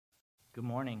Good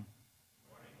morning.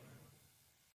 I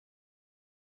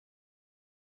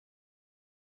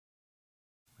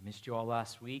missed you all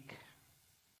last week.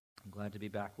 I'm glad to be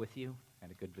back with you. Had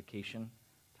a good vacation,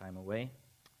 time away.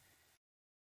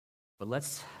 But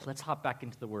let's hop back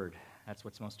into the Word. That's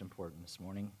what's most important this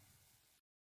morning.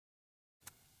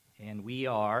 And we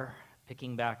are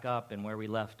picking back up in where we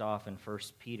left off in 1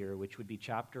 Peter, which would be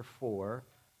chapter 4,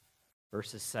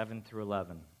 verses 7 through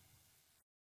 11.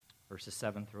 Verses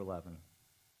 7 through 11.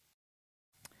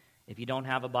 If you don't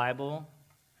have a Bible,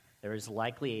 there is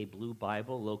likely a blue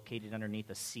Bible located underneath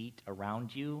a seat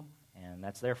around you, and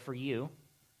that's there for you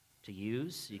to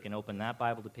use. You can open that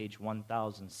Bible to page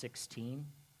 1016.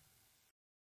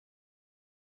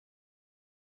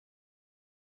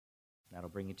 That'll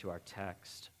bring you to our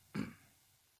text.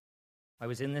 I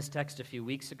was in this text a few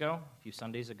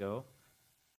Sundays ago.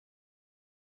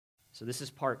 So this is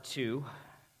part 2,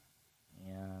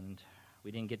 and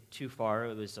we didn't get too far.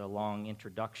 It was a long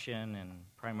introduction and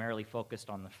primarily focused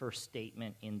on the first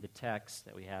statement in the text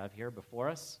that we have here before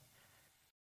us.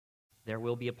 There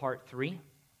will be a part 3,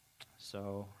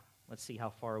 so let's see how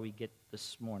far we get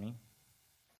this morning.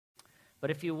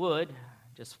 But if you would,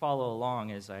 just follow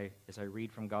along as I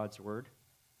read from God's Word.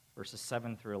 Verses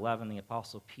 7 through 11, the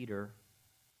Apostle Peter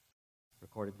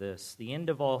recorded this: "The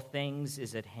end of all things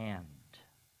is at hand.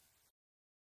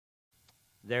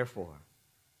 Therefore,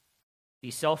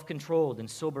 be self-controlled and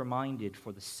sober-minded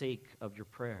for the sake of your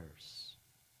prayers.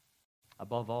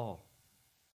 Above all,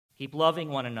 keep loving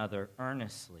one another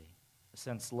earnestly,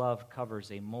 since love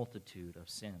covers a multitude of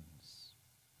sins.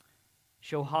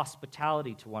 Show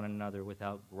hospitality to one another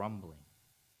without grumbling.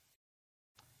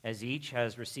 As each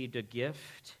has received a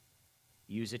gift,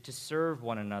 use it to serve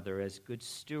one another as good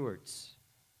stewards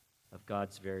of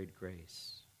God's varied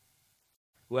grace.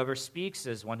 Whoever speaks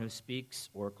as one who speaks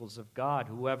oracles of God.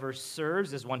 Whoever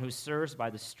serves as one who serves by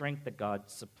the strength that God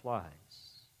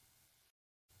supplies,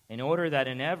 in order that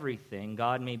in everything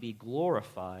God may be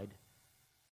glorified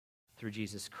through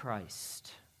Jesus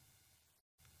Christ.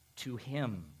 To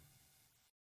him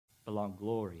belong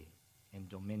glory and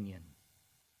dominion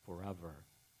forever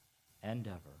and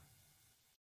ever.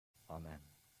 Amen."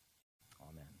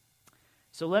 Amen.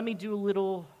 So let me do a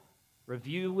little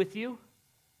review with you.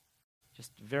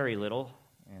 Just very little,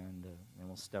 and then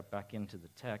we'll step back into the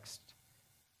text.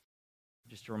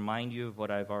 Just to remind you of what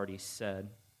I've already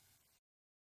said.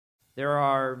 There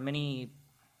are many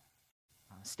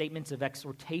statements of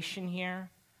exhortation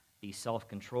here. Be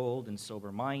self-controlled and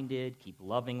sober-minded. Keep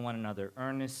loving one another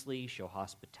earnestly. Show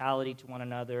hospitality to one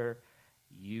another.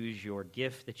 Use your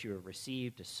gift that you have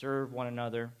received to serve one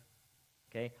another.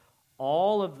 Okay?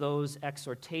 All of those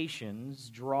exhortations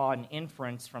draw an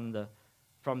inference from the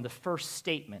first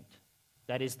statement,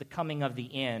 that is the coming of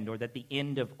the end, or that the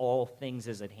end of all things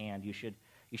is at hand. You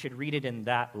should read it in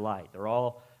that light. They're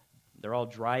all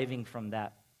driving from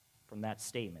that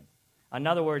statement. In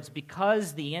other words,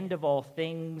 because the end of all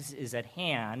things is at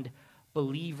hand,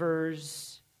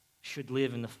 believers should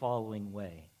live in the following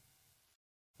way,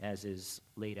 as is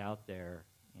laid out there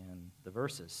in the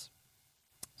verses.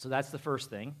 So that's the first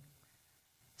thing.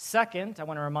 Second, I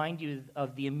want to remind you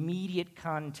of the immediate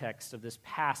context of this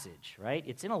passage, right?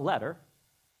 It's in a letter,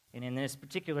 and in this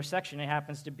particular section, it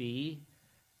happens to be,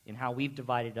 in how we've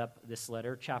divided up this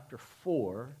letter, chapter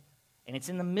 4, and it's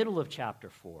in the middle of chapter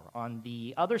 4. On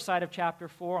the other side of chapter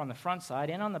 4, on the front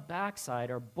side and on the back side,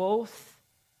 are both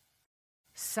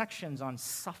sections on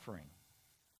suffering.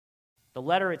 The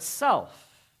letter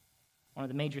itself, one of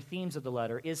the major themes of the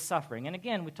letter, is suffering. And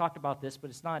again, we talked about this, but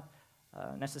it's not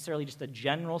necessarily just a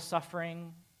general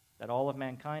suffering that all of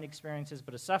mankind experiences,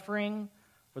 but a suffering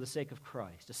for the sake of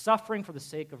Christ, a suffering for the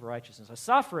sake of righteousness, a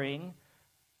suffering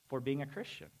for being a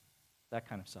Christian, that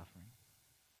kind of suffering.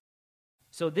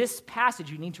 So this passage,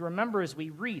 you need to remember as we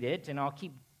read it, and I'll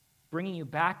keep bringing you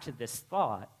back to this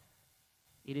thought,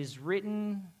 it is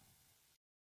written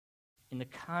in the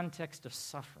context of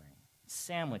suffering,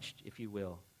 sandwiched, if you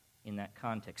will, in that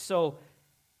context. So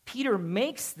Peter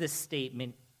makes this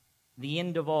statement, the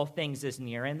end of all things is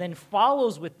near, and then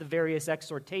follows with the various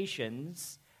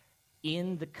exhortations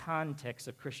in the context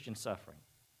of Christian suffering.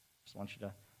 Just want you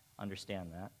to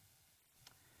understand that.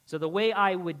 So the way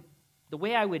I would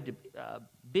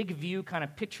big view kind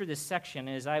of picture this section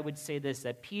is, I would say this,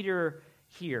 that Peter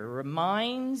here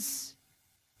reminds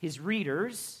his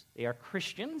readers, they are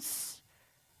Christians,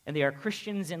 and they are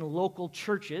Christians in local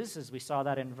churches, as we saw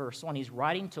that in verse 1. He's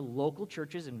writing to local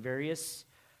churches in various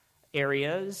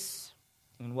areas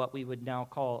in what we would now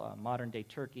call modern-day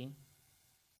Turkey.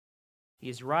 He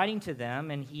is writing to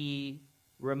them, and he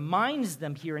reminds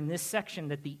them here in this section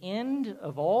that the end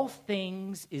of all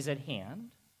things is at hand.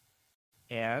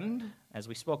 And, as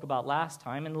we spoke about last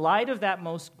time, in light of that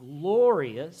most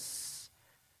glorious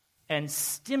and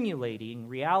stimulating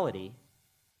reality,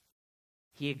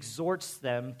 he exhorts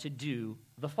them to do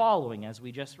the following, as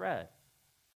we just read.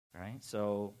 Right?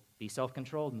 So, be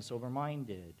self-controlled and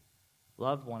sober-minded,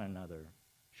 love one another,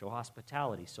 show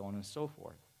hospitality, so on and so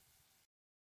forth.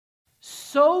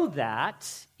 So that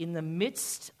in the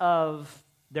midst of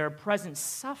their present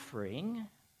suffering,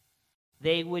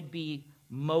 they would be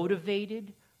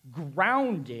motivated,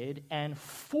 grounded, and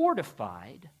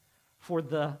fortified for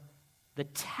the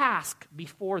task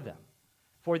before them,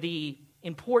 for the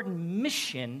important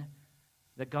mission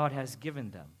that God has given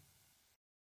them,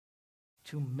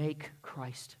 to make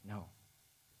Christ known,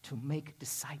 to make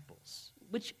disciples,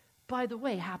 which, by the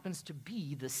way, happens to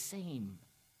be the same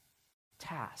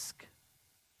task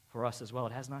for us as well.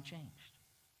 It has not changed.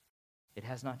 It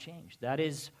has not changed. That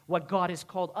is what God has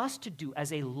called us to do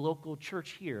as a local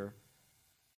church here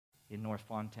in North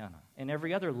Fontana and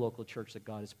every other local church that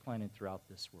God has planted throughout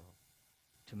this world,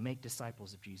 to make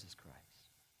disciples of Jesus Christ.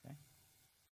 Okay?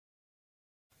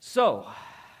 So,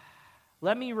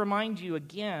 let me remind you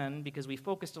again, because we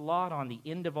focused a lot on the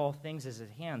end of all things is at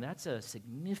hand. That's a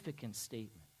significant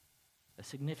statement. A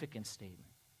significant statement.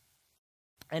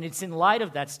 And it's in light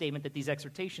of that statement that these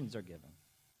exhortations are given.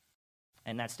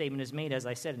 And that statement is made, as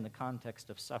I said, in the context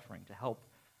of suffering, to help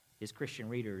his Christian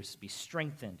readers be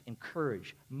strengthened,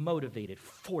 encouraged, motivated,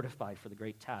 fortified for the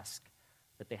great task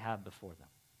that they have before them.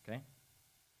 Okay?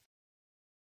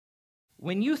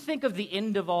 When you think of the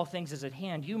end of all things is at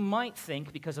hand, you might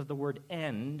think, because of the word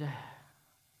end,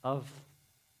 of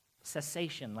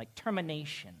cessation, like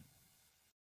termination.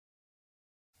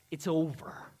 It's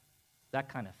over. That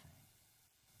kind of thing.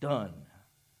 Done.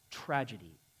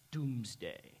 Tragedy.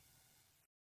 Doomsday.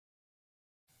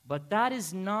 But that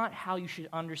is not how you should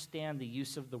understand the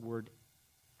use of the word,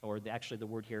 or actually the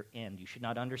word here, end. You should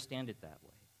not understand it that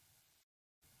way.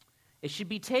 It should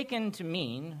be taken to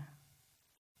mean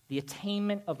the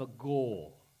attainment of a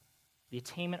goal. The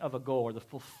attainment of a goal, or the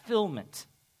fulfillment,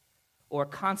 or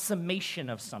consummation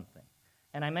of something.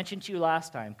 And I mentioned to you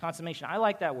last time, consummation. I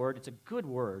like that word. It's a good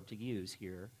word to use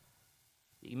here.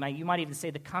 You might even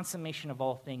say the consummation of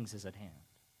all things is at hand.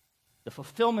 The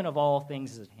fulfillment of all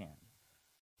things is at hand.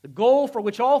 The goal for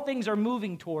which all things are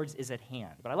moving towards is at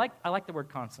hand. But I like the word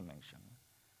consummation.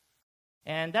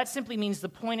 And that simply means the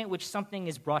point at which something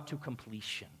is brought to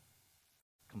completion.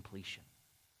 Completion.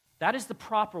 That is the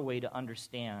proper way to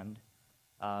understand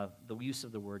the use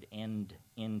of the word end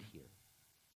here.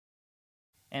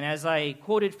 And as I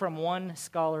quoted from one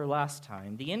scholar last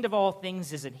time, the end of all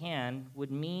things is at hand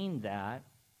would mean that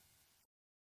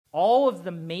all of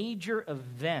the major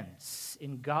events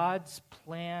in God's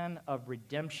plan of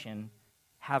redemption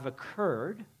have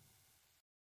occurred,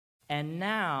 and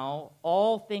now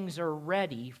all things are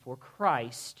ready for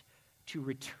Christ to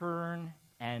return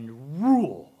and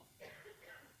rule.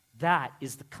 That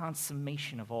is the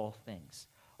consummation of all things.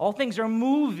 All things are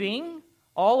moving.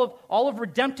 All of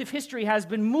redemptive history has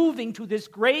been moving to this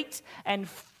great and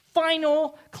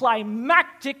final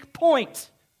climactic point.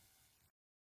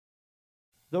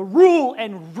 The rule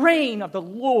and reign of the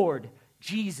Lord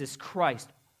Jesus Christ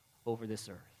over this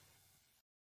earth.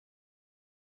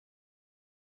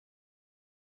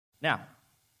 Now,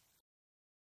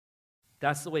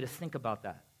 that's the way to think about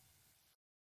that.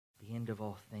 The end of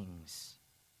all things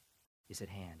is at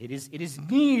hand. It is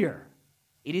near.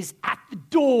 It is at the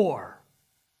door.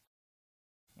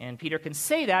 And Peter can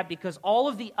say that because all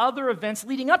of the other events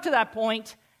leading up to that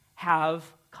point have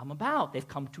come about. They've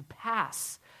come to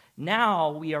pass.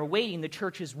 Now we are waiting, the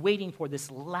church is waiting for this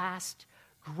last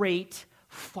great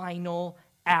final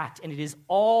act. And it is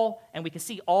all, and we can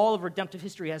see all of redemptive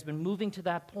history has been moving to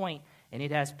that point. And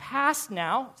it has passed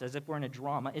now. It's as if we're in a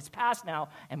drama. It's passed now,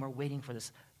 and we're waiting for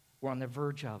this. We're on the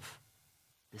verge of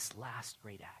this last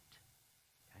great act.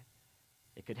 Okay?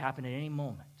 It could happen at any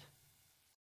moment.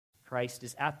 Christ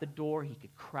is at the door. He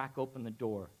could crack open the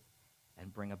door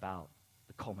and bring about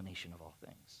the culmination of all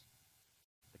things,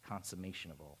 the consummation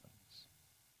of all things.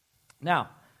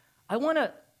 Now,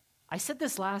 I said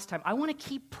this last time, I want to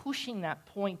keep pushing that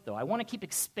point, though. I want to keep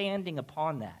expanding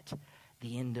upon that.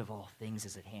 The end of all things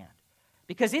is at hand.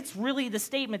 Because it's really the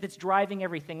statement that's driving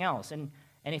everything else. And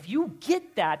if you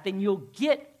get that, then you'll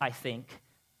get, I think,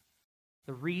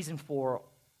 the reason for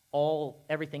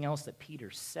everything else that Peter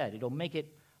said. It'll make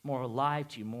it more alive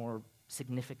to you, more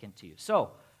significant to you.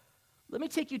 So, let me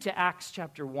take you to Acts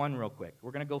chapter 1 real quick.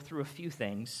 We're going to go through a few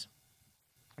things.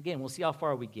 Again, we'll see how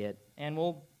far we get, and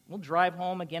we'll We'll drive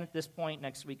home again at this point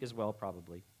next week as well,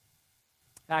 probably.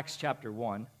 Acts chapter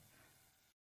 1.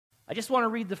 I just want to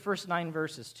read the first 9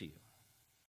 verses to you.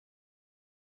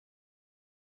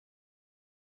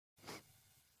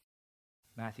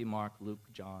 Matthew, Mark, Luke,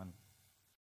 John,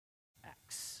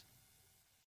 Acts.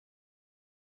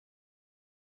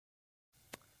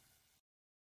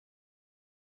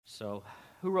 So,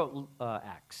 who wrote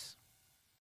Acts?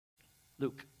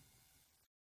 Luke.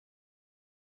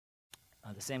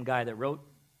 The same guy that wrote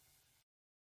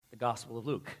the Gospel of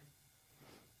Luke.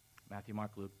 Matthew,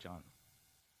 Mark, Luke, John.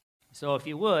 So if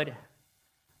you would,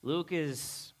 Luke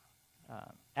is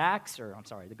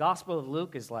the Gospel of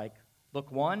Luke is like book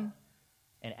 1,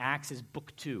 and Acts is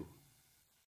book 2.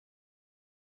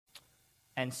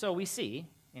 And so we see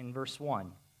in verse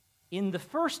 1, in the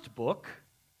first book,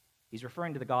 he's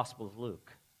referring to the Gospel of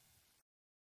Luke.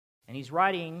 And he's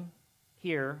writing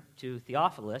here to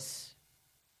Theophilus.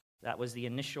 That was the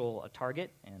initial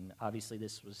target, and obviously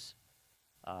this was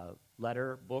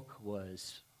book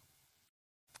was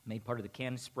made part of the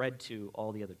canon, spread to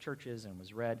all the other churches and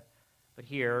was read. But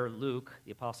here, Luke,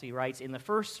 the apostle, he writes, in the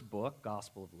first book,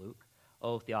 Gospel of Luke,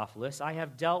 O Theophilus, I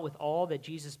have dealt with all that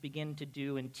Jesus began to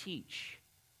do and teach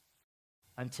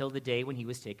until the day when he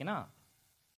was taken up,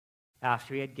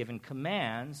 after he had given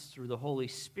commands through the Holy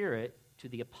Spirit to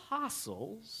the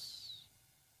apostles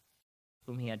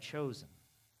whom he had chosen.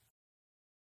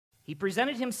 He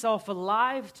presented himself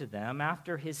alive to them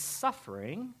after his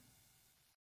suffering,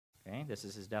 okay, this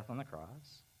is his death on the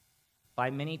cross,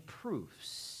 by many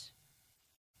proofs,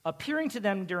 appearing to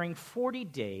them during 40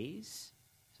 days,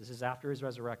 this is after his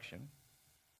resurrection,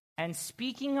 and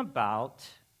speaking about,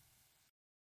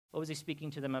 what was he speaking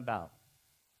to them about?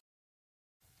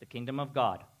 The kingdom of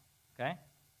God, okay?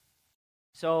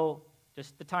 So,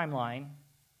 just the timeline,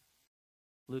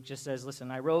 Luke just says,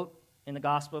 listen, I wrote in the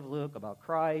Gospel of Luke about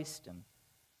Christ and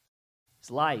his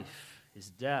life,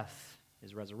 his death,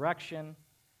 his resurrection.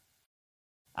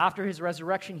 After his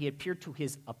resurrection, he appeared to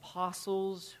his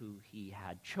apostles who he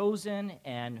had chosen,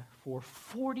 and for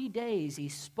 40 days he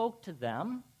spoke to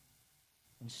them,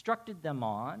 instructed them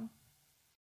on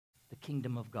the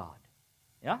kingdom of God.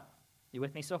 Yeah? You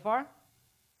with me so far?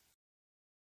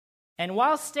 And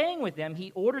while staying with them,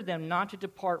 he ordered them not to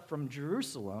depart from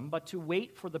Jerusalem, but to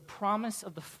wait for the promise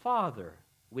of the Father,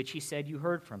 which he said, you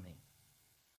heard from me.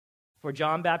 For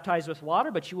John baptized with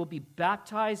water, but you will be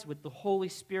baptized with the Holy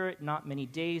Spirit not many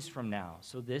days from now.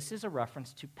 So this is a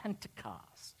reference to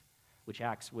Pentecost, which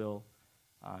Acts will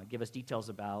give us details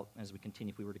about as we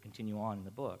continue, if we were to continue on in the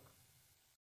book.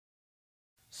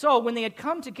 So when they had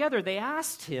come together, they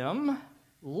asked him,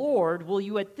 Lord, will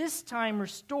you at this time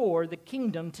restore the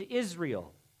kingdom to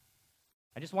Israel?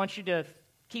 I just want you to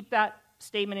keep that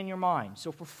statement in your mind.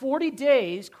 So for 40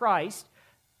 days, Christ,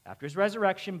 after his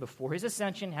resurrection, before his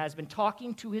ascension, has been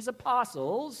talking to his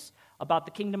apostles about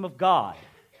the kingdom of God.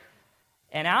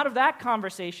 And out of that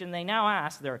conversation, they now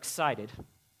ask, they're excited.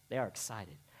 They are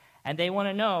excited. And they want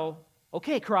to know,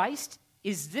 okay, Christ,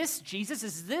 is this Jesus?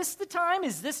 Is this the time?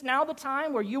 Is this now the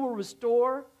time where you will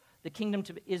restore the kingdom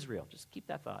to Israel? Just keep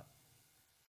that thought.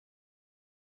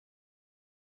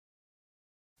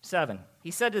 7. He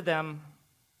said to them,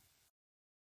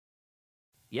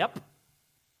 yep.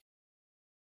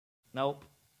 Nope.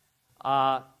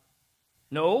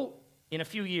 No, in a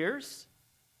few years.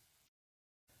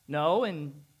 No,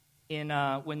 when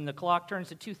the clock turns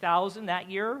to 2000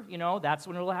 that year, that's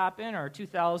when it will happen, or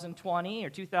 2020 or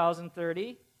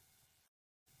 2030.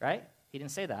 Right? He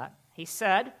didn't say that. He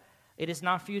said, it is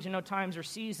not for you to know times or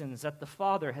seasons that the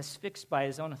Father has fixed by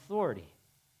his own authority.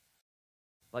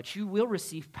 But you will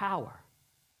receive power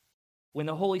when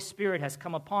the Holy Spirit has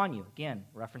come upon you. Again,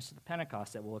 reference to the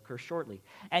Pentecost that will occur shortly.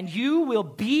 And you will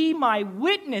be my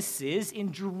witnesses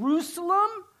in Jerusalem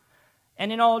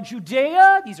and in all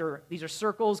Judea. These are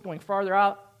circles going farther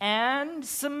out. And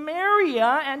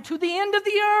Samaria and to the end of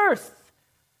the earth.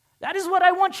 That is what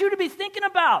I want you to be thinking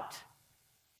about.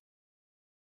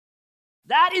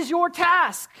 That is your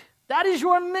task. That is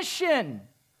your mission.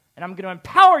 And I'm going to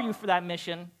empower you for that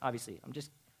mission. Obviously,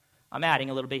 I'm adding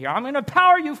a little bit here. I'm going to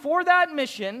empower you for that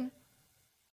mission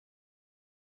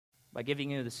by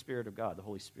giving you the Spirit of God, the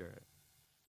Holy Spirit.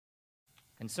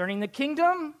 Concerning the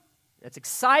kingdom, that's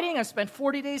exciting. I spent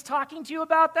 40 days talking to you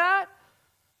about that.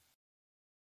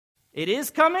 It is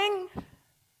coming.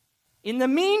 In the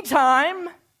meantime,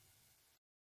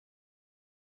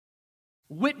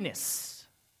 witness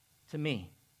to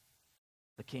me,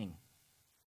 the King,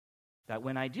 that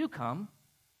when I do come,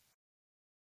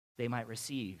 they might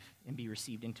receive and be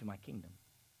received into my kingdom.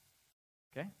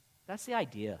 Okay? That's the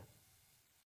idea.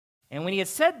 And when he had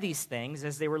said these things,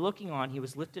 as they were looking on, he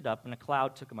was lifted up, and a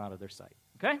cloud took him out of their sight.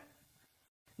 Okay?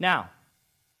 Now,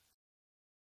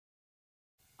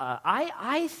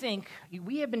 I think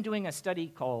we have been doing a study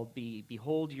called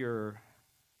Behold Your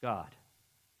God.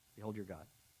 Behold Your God.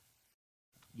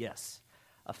 Yes,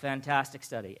 a fantastic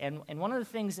study. And one of the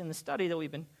things in the study that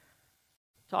we've been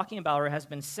talking about or has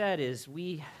been said is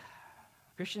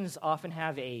Christians often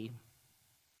have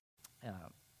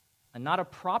not a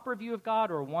proper view of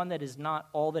God, or one that is not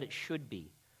all that it should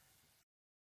be.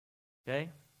 Okay?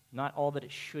 Not all that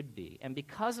it should be. And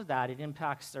because of that, it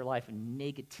impacts their life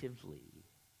negatively.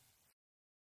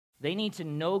 They need to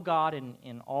know God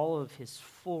in all of his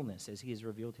fullness as he has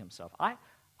revealed himself.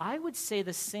 I would say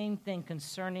the same thing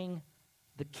concerning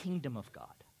the kingdom of God.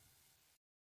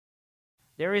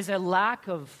 There is a lack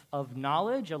of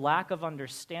knowledge, a lack of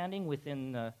understanding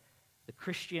within the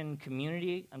Christian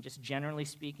community, I'm just generally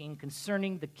speaking,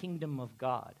 concerning the kingdom of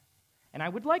God. And I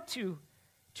would like to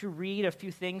read a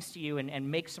few things to you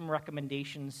and make some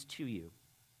recommendations to you.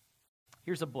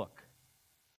 Here's a book.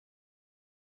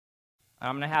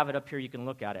 I'm going to have it up here. You can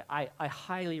look at it. I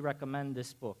highly recommend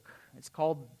this book. It's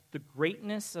called The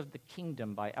Greatness of the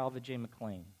Kingdom by Alva J.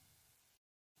 McClain.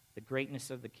 The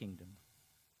Greatness of the Kingdom.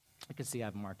 I can see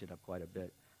I've marked it up quite a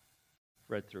bit.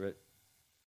 Read through it.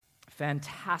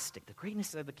 Fantastic. The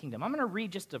Greatness of the Kingdom. I'm going to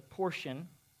read just a portion.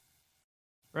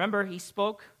 Remember, he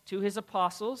spoke to his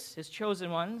apostles, his chosen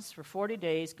ones, for 40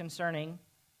 days concerning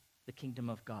the kingdom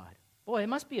of God. Boy, it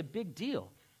must be a big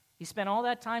deal. He spent all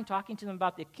that time talking to them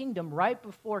about the kingdom right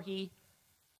before he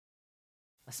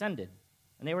ascended.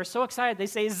 And they were so excited, they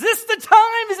say, "Is this the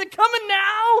time? Is it coming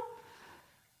now?"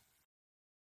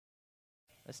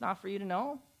 That's not for you to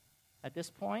know at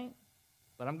this point,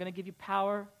 but I'm going to give you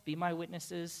power. Be my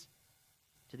witnesses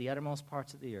to the uttermost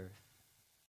parts of the earth.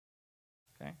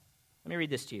 Okay? Let me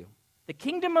read this to you. The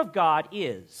kingdom of God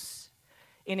is,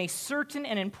 in a certain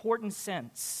and important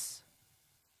sense,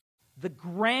 the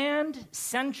grand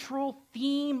central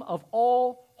theme of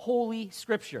all Holy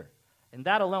Scripture. And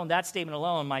that alone, that statement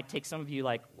alone might take some of you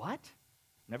like, what?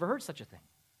 Never heard such a thing.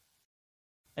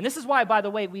 And this is why, by the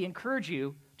way, we encourage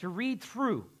you to read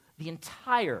through the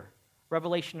entire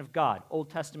revelation of God, Old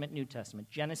Testament, New Testament,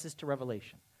 Genesis to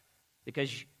Revelation.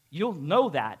 Because you'll know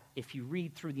that if you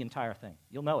read through the entire thing.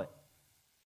 You'll know it.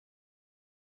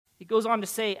 He goes on to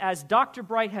say, as Dr.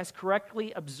 Bright has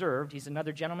correctly observed, he's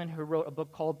another gentleman who wrote a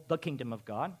book called The Kingdom of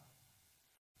God.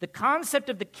 The concept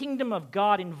of the kingdom of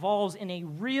God involves, in a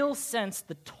real sense,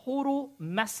 the total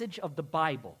message of the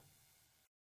Bible.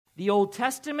 The Old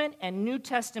Testament and New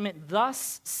Testament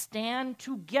thus stand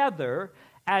together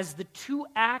as the two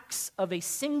acts of a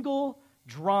single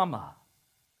drama.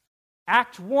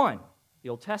 Act 1, the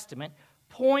Old Testament,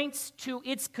 points to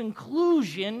its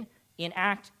conclusion in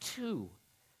Act 2,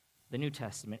 the New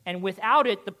Testament. And without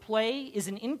it, the play is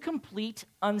an incomplete,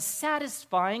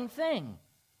 unsatisfying thing.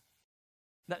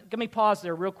 Now, let me pause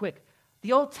there real quick.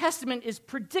 The Old Testament is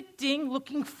predicting,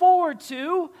 looking forward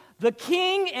to, the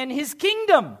king and his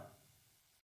kingdom.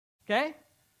 Okay?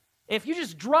 If you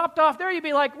just dropped off there, you'd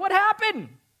be like, what happened?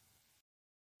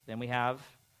 Then we have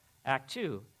Act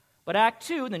 2. But Act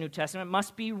 2, the New Testament,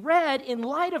 must be read in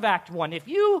light of Act 1. If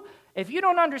you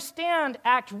don't understand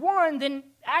Act 1, then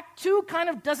Act 2 kind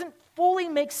of doesn't fully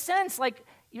make sense. Like,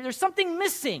 there's something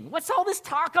missing. What's all this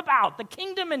talk about? The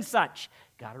kingdom and such.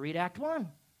 Got to read Act 1.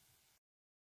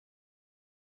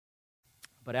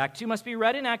 But Act 2 must be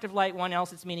read in active light 1,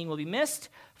 else its meaning will be missed,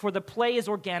 for the play is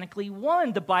organically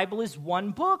one. The Bible is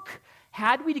one book.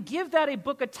 Had we to give that a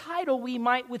book a title, we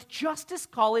might with justice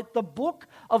call it the book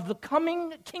of the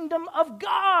coming kingdom of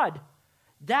God.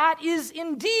 That is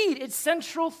indeed its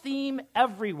central theme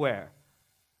everywhere.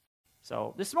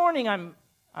 So this morning I'm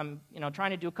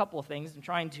trying to do a couple of things. I'm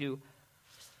trying to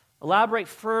elaborate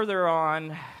further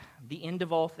on the end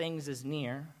of all things is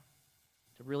near,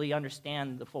 to really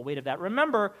understand the full weight of that.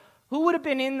 Remember, who would have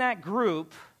been in that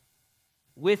group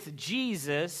with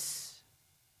Jesus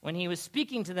when he was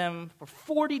speaking to them for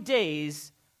 40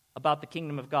 days about the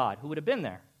kingdom of God? Who would have been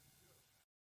there?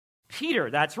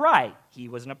 Peter, that's right. He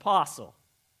was an apostle.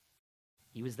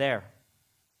 He was there.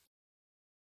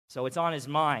 So it's on his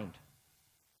mind,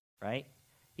 right?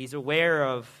 He's aware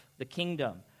of the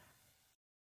kingdom.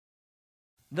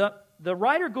 The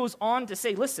writer goes on to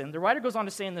say, listen, the writer goes on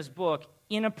to say in this book,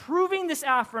 in approving this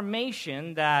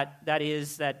affirmation that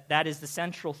is the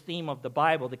central theme of the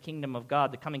Bible, the kingdom of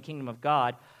God, the coming kingdom of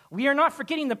God, we are not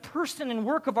forgetting the person and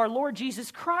work of our Lord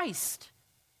Jesus Christ.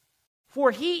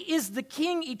 For he is the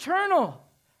King eternal,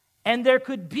 and there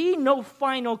could be no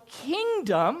final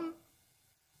kingdom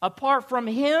apart from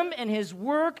him and his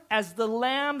work as the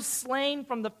lamb slain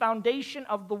from the foundation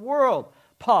of the world.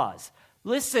 Pause.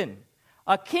 Listen,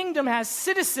 a kingdom has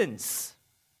citizens.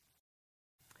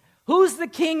 Who's the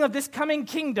king of this coming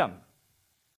kingdom?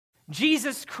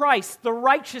 Jesus Christ, the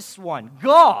righteous one,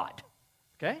 God.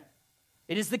 Okay?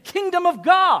 It is the kingdom of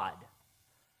God.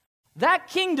 That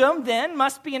kingdom then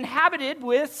must be inhabited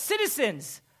with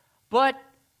citizens. But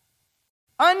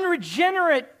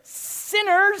unregenerate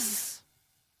sinners,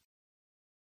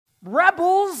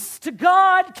 rebels to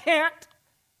God, can't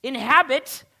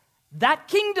inhabit that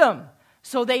kingdom.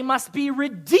 So they must be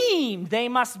redeemed. They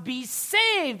must be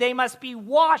saved. They must be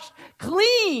washed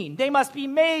clean. They must be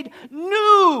made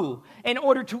new in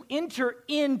order to enter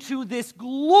into this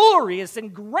glorious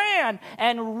and grand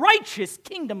and righteous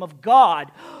kingdom of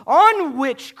God on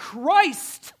which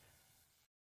Christ,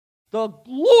 the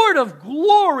Lord of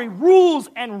glory, rules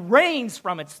and reigns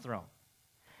from its throne.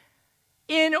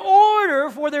 In order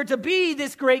for there to be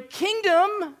this great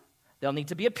kingdom, there'll need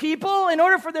to be a people. In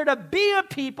order for there to be a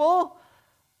people,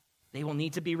 they will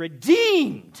need to be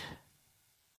redeemed.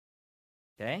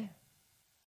 Okay?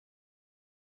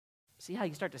 See how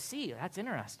you start to see? That's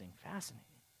interesting, fascinating.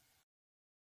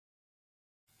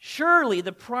 Surely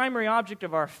the primary object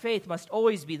of our faith must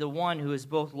always be the one who is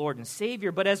both Lord and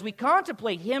Savior. But as we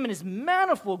contemplate him and his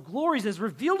manifold glories as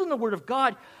revealed in the Word of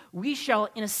God, we shall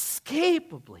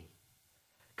inescapably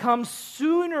come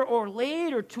sooner or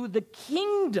later to the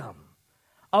kingdom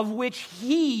of which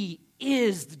he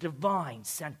is the divine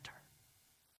center.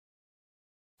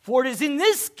 For it is in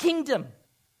this kingdom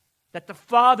that the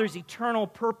Father's eternal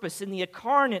purpose in the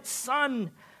incarnate Son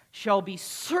shall be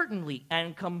certainly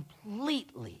and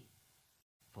completely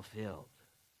fulfilled.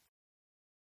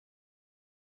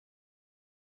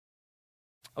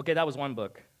 Okay, that was one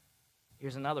book.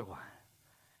 Here's another one.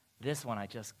 This one I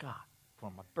just got for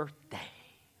my birthday.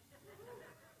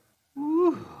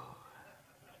 Woo.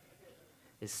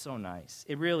 It's so nice.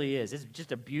 It really is. It's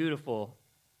just a beautiful...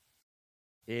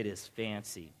 It is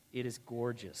fancy. It is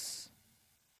gorgeous.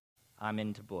 I'm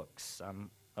into books. I'm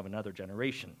of another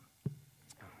generation.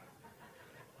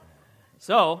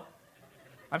 So,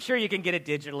 I'm sure you can get it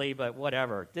digitally, but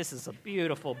whatever. This is a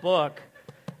beautiful book.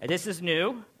 And this is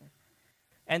new.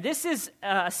 And this is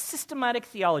a systematic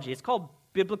theology. It's called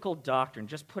Biblical Doctrine,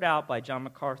 just put out by John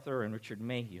MacArthur and Richard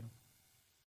Mayhew.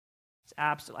 It's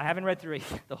absolutely, I haven't read through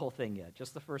the whole thing yet,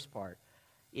 just the first part.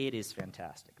 It is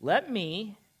fantastic. Let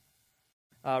me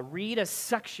read a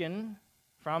section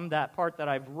from that part that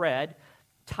I've read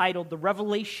titled The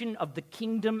Revelation of the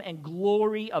Kingdom and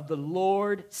Glory of the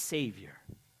Lord Savior.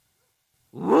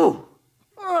 Woo!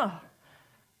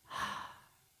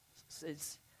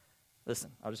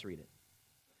 Listen, I'll just read it.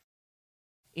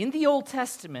 In the Old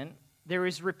Testament, there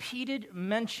is repeated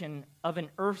mention of an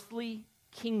earthly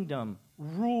kingdom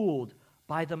ruled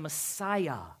by the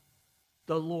Messiah,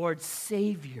 the Lord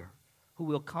Savior, who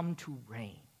will come to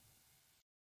reign.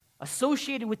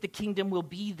 Associated with the kingdom will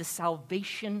be the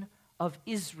salvation of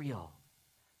Israel,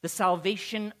 the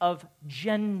salvation of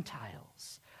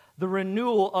Gentiles, the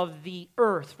renewal of the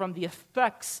earth from the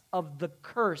effects of the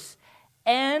curse,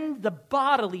 and the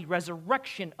bodily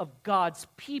resurrection of God's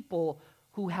people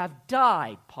who have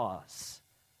died. Pause.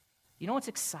 You know what's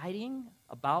exciting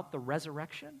about the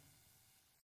resurrection?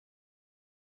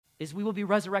 Is we will be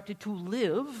resurrected to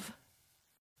live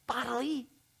bodily,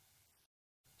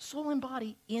 soul and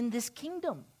body, in this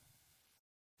kingdom.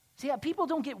 See, people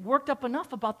don't get worked up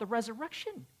enough about the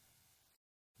resurrection.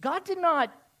 God did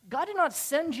not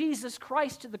send Jesus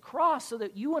Christ to the cross so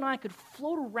that you and I could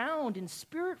float around in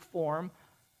spirit form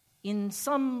in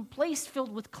some place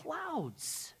filled with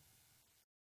clouds.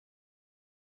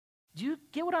 Do you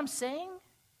get what I'm saying?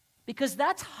 Because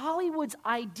that's Hollywood's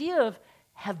idea of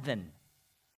heaven.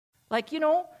 Like, you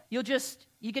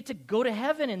get to go to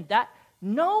heaven and that.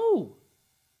 No.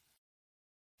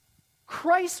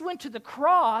 Christ went to the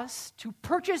cross to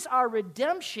purchase our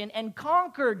redemption and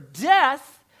conquer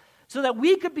death so that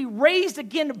we could be raised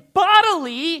again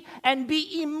bodily and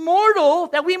be immortal,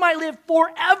 that we might live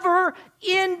forever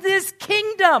in this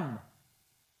kingdom.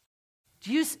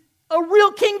 A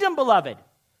real kingdom, beloved.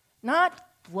 Not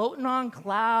floating on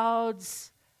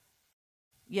clouds.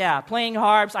 Yeah, playing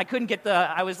harps.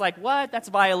 I was like, what? That's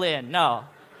violin. No.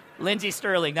 Lindsey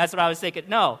Sterling, that's what I was thinking.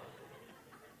 No.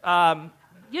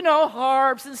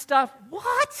 Harps and stuff.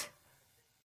 What?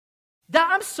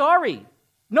 I'm sorry.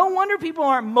 No wonder people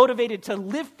aren't motivated to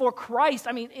live for Christ.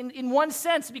 I mean, in one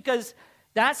sense, because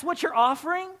That's what you're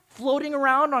offering? Floating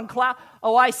around on cloud?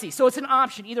 Oh, I see. So it's an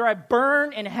option. Either I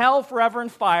burn in hell forever in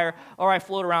fire, or I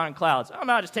float around in clouds.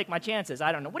 I'll just take my chances.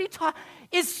 I don't know. What are you talking?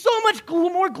 It's so much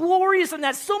more glorious than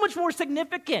that, so much more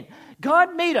significant.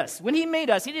 God made us. When he made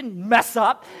us, he didn't mess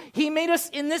up. He made us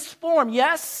in this form,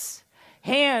 yes?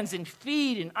 Hands and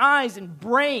feet and eyes and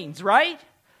brains, right?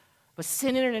 But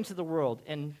sin entered into the world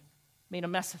and made a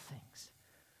mess of things.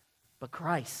 But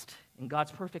Christ, in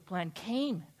God's perfect plan,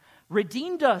 came,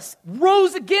 redeemed us,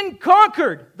 rose again,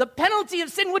 conquered the penalty of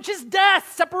sin, which is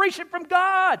death, separation from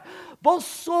God, both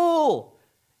soul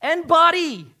and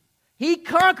body. He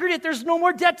conquered it. There's no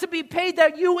more debt to be paid,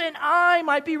 that you and I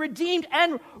might be redeemed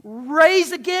and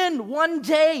raised again one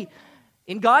day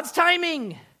in God's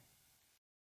timing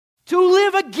to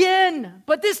live again,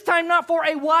 but this time not for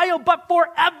a while, but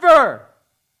forever.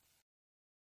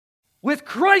 With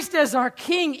Christ as our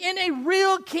King in a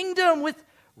real kingdom with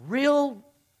real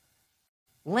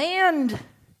land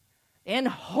and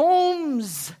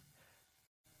homes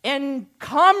and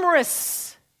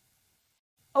commerce.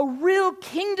 A real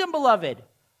kingdom, beloved.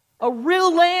 A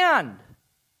real land.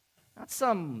 Not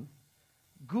some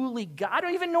ghouly God. I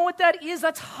don't even know what that is.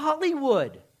 That's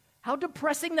Hollywood. How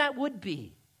depressing that would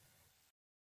be.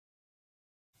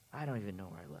 I don't even know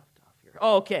where I left off here.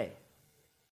 Oh, okay.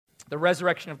 The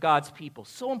resurrection of God's people.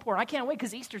 So important. I can't wait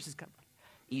because Easter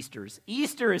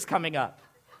is coming up.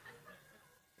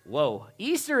 Whoa.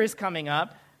 Easter is coming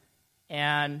up,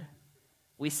 and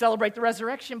we celebrate the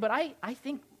resurrection, but I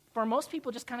think for most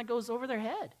people it just kind of goes over their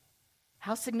head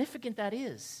how significant that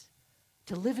is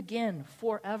to live again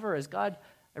forever as God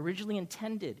originally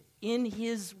intended in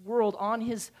his world, on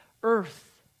his earth.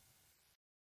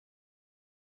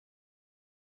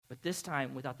 But this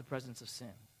time without the presence of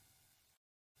sin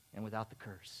and without the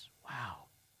curse. Wow.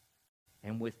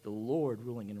 And with the Lord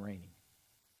ruling and reigning.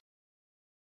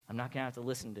 I'm not going to have to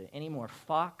listen to any more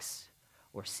Fox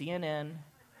or CNN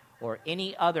or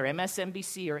any other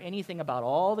MSNBC or anything about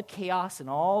all the chaos and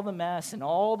all the mess and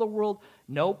all the world.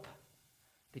 Nope.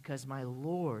 Because my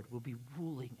Lord will be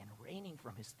ruling and reigning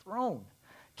from his throne.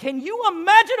 Can you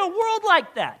imagine a world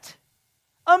like that?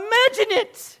 Imagine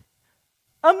it.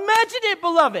 Imagine it,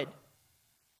 beloved.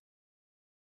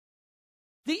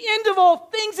 The end of all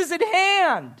things is at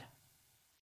hand.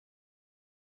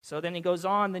 So then he goes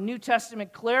on. The New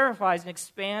Testament clarifies and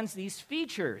expands these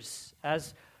features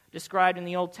as described in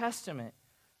the Old Testament.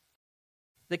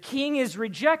 The king is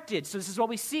rejected. So this is what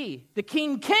we see. The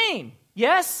king came.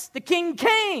 Yes, the king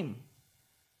came.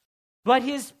 But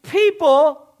his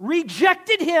people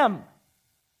rejected him.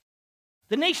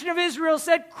 The nation of Israel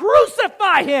said,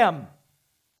 "Crucify him.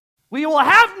 We will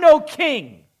have no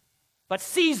king but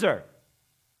Caesar."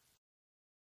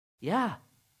 Yeah.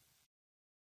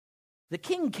 The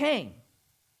king came.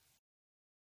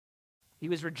 He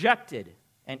was rejected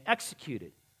and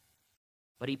executed.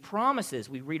 But he promises,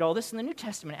 we read all this in the New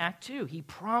Testament, Act 2, he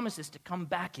promises to come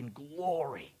back in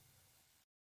glory.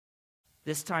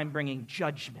 This time bringing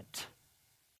judgment,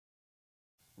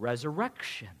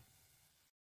 resurrection,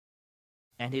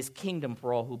 and his kingdom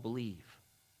for all who believe.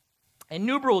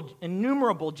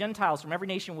 Innumerable Gentiles from every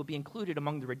nation will be included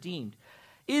among the redeemed.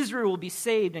 Israel will be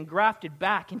saved and grafted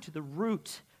back into the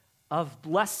root of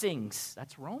blessings.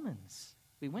 That's Romans.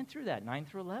 We went through that, 9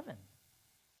 through 11.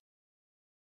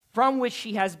 From which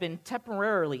he has been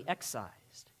temporarily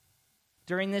excised.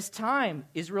 During this time,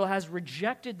 Israel has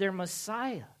rejected their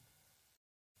Messiah.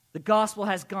 The gospel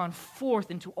has gone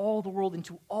forth into all the world,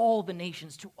 into all the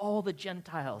nations, to all the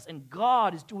Gentiles. And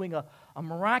God is doing a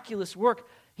miraculous work.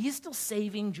 He is still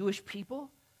saving Jewish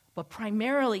people, but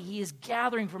primarily he is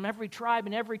gathering from every tribe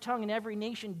and every tongue and every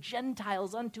nation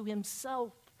Gentiles unto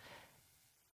himself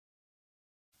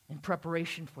in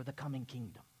preparation for the coming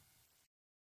kingdom.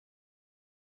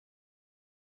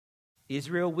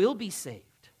 Israel will be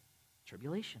saved,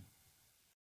 tribulation,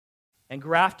 and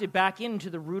grafted back into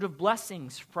the root of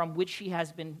blessings from which he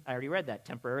has been, I already read that,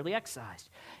 temporarily excised.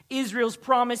 Israel's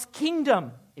promised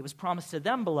kingdom, it was promised to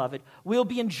them, beloved, will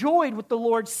be enjoyed with the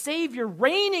Lord Savior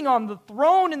reigning on the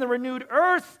throne in the renewed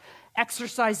earth,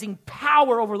 exercising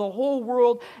power over the whole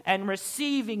world and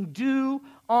receiving due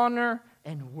honor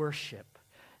and worship.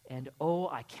 And oh,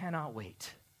 I cannot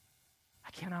wait.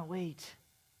 I cannot wait.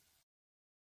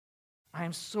 I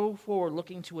am so forward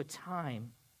looking to a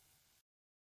time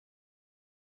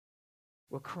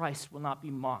where Christ will not be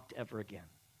mocked ever again.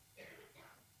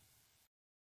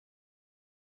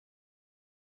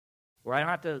 Where I don't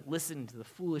have to listen to the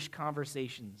foolish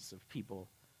conversations of people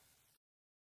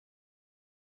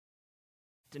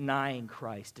denying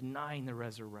Christ, denying the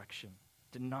resurrection,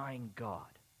 denying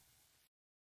God.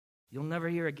 You'll never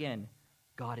hear again,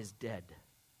 God is dead.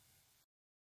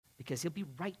 Because he'll be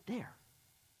right there.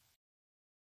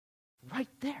 Right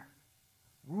there.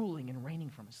 Ruling and reigning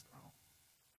from his throne.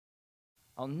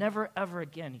 I'll never, ever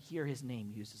again hear his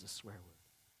name used as a swear word.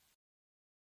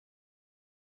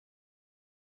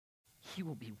 He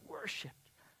will be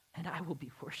worshipped, and I will be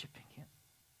worshiping him.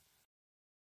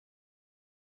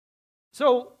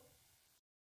 So,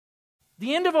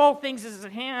 the end of all things is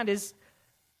at hand is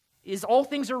all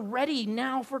things are ready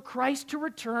now for Christ to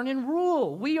return and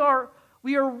rule. We are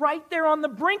right there on the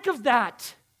brink of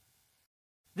that.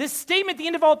 This statement, the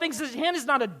end of all things is at hand, is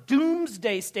not a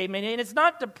doomsday statement, and it's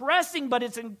not depressing, but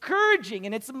it's encouraging,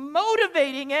 and it's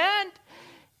motivating, and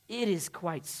it is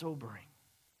quite sobering.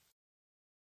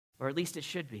 Or at least it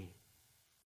should be.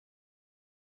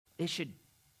 It should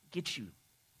get you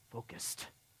focused.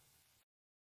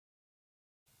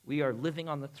 We are living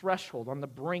on the threshold, on the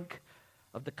brink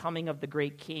of the coming of the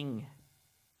great King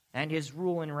and his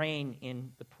rule and reign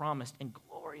in the promised and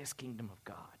glorious kingdom of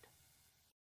God.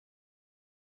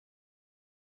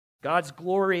 God's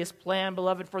glorious plan,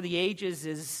 beloved, for the ages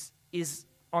is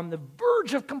on the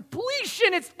verge of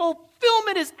completion. Its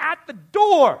fulfillment is at the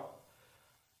door.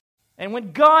 And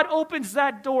when God opens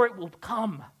that door, it will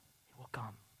come. It will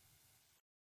come.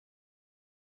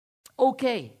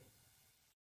 Okay.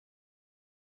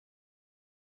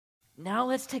 Now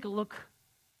let's take a look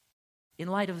in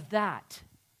light of that.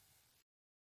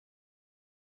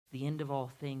 The end of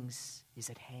all things is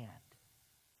at hand.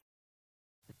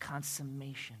 The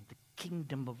consummation, the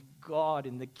kingdom of God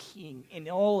and the King in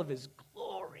all of his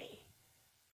glory.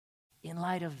 In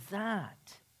light of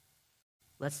that,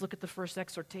 let's look at the first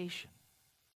exhortation.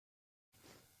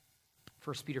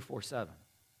 1 Peter 4:7.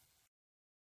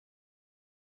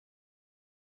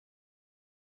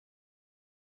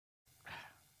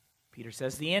 Peter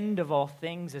says, the end of all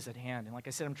things is at hand. And like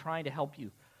I said, I'm trying to help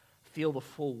you feel the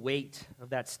full weight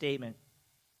of that statement.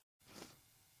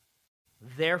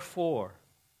 Therefore,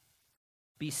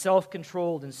 be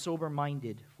self-controlled and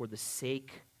sober-minded for the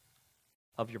sake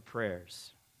of your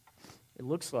prayers. It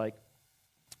looks like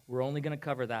we're only going to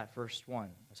cover that first one.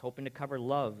 I was hoping to cover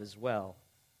love as well.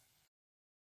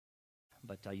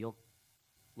 But you'll,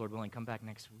 Lord willing, come back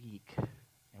next week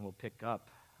and we'll pick up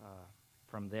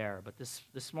from there. But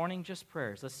this morning, just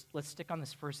prayers. Let's stick on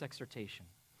this first exhortation.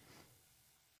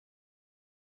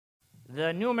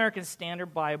 The New American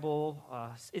Standard Bible,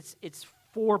 it's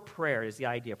for prayer is the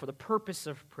idea, for the purpose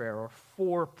of prayer, or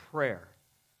for prayer.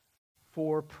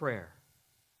 For prayer.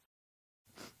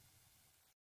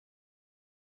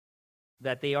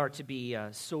 That they are to be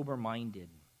sober-minded,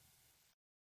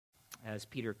 as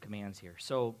Peter commands here.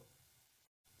 So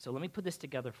let me put this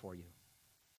together for you.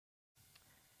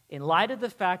 In light of the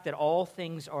fact that all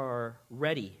things are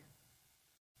ready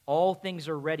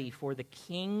for the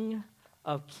King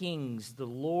of Kings, the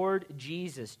Lord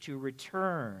Jesus, to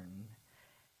return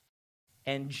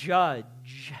and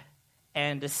judge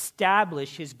and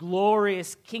establish his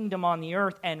glorious kingdom on the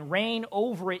earth and reign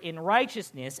over it in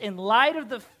righteousness, in light of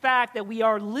the fact that we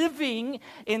are living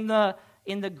in the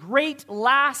great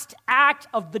last act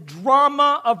of the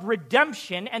drama of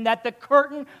redemption, and that the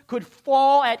curtain could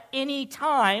fall at any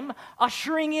time,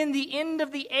 ushering in the end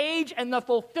of the age and the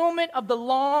fulfillment of the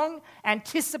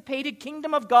long-anticipated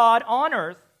kingdom of God on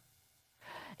earth,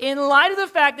 in light of the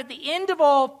fact that the end of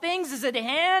all things is at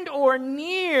hand or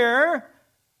near,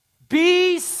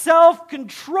 be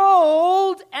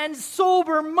self-controlled and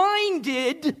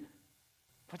sober-minded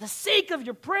for the sake of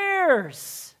your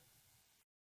prayers.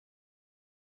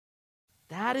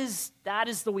 That is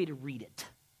the way to read it.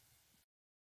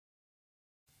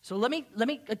 So let me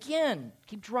again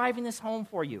keep driving this home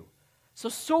for you. So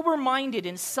sober-minded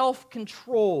and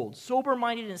self-controlled.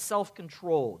 Sober-minded and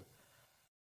self-controlled.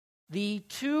 The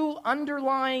two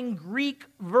underlying Greek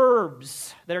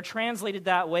verbs that are translated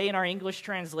that way in our English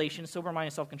translation, sober-minded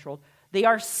and self-controlled, they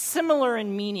are similar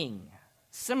in meaning.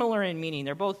 Similar in meaning.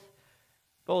 They're both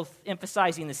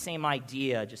emphasizing the same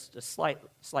idea, just a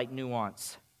slight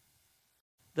nuance.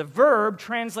 The verb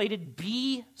translated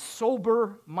be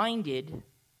sober-minded,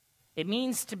 it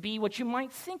means to be what you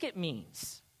might think it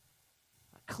means.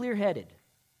 Clear-headed.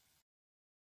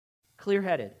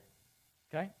 Clear-headed.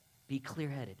 Okay? Be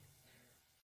clear-headed.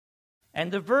 And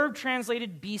the verb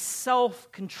translated be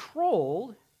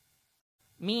self-controlled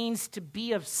means to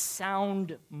be of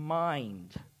sound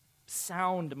mind.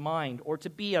 Sound mind, or to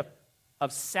be of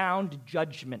sound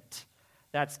judgment.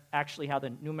 That's actually how the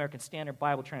New American Standard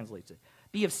Bible translates it.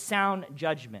 Be of sound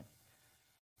judgment.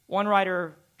 One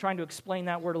writer, trying to explain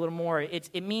that word a little more,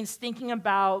 it means thinking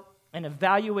about and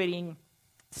evaluating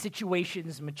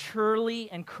situations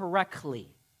maturely and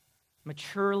correctly.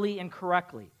 maturely and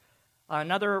correctly.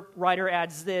 Another writer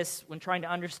adds this when trying to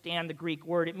understand the Greek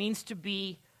word. It means to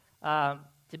be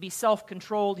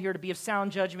self-controlled here, to be of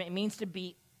sound judgment. It means to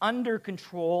be under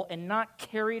control and not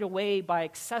carried away by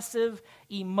excessive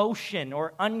emotion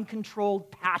or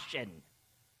uncontrolled passion.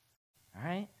 All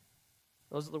right?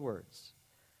 Those are the words.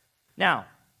 Now,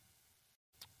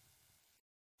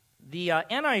 the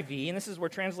NIV, and this is where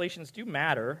translations do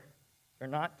matter.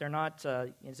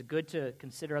 It's good to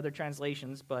consider other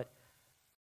translations, but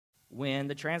when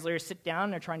the translators sit down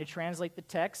and they're trying to translate the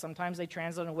text, sometimes they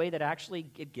translate in a way that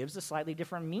actually it gives a slightly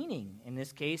different meaning. In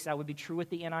this case, that would be true with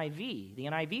the NIV. The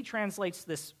NIV translates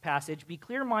this passage, be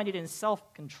clear-minded and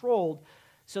self-controlled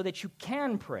so that you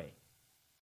can pray.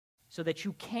 So that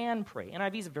you can pray.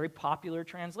 NIV is a very popular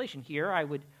translation. Here, I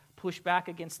would push back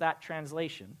against that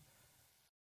translation.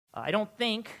 I don't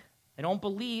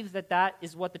believe that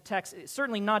is what the text is,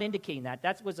 certainly not indicating that.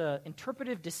 That was an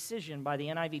interpretive decision by the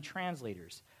NIV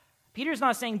translators. Peter's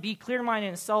not saying be clear-minded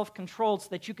and self-controlled so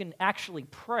that you can actually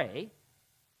pray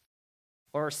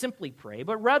or simply pray,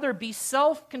 but rather be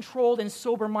self-controlled and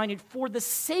sober-minded for the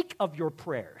sake of your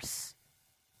prayers.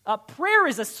 Prayer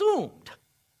is assumed,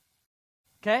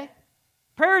 okay?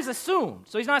 Prayer is assumed.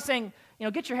 So he's not saying,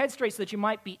 get your head straight so that you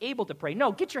might be able to pray.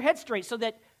 No, get your head straight so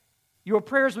that your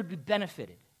prayers would be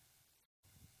benefited.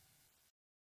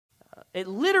 It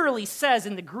literally says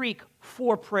in the Greek,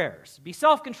 for prayers. Be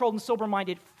self-controlled and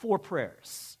sober-minded for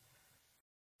prayers.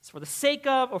 It's for the sake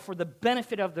of or for the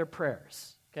benefit of their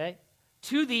prayers. Okay?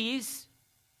 To these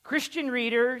Christian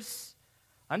readers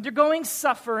undergoing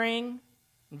suffering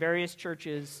in various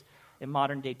churches in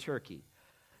modern-day Turkey.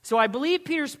 So I believe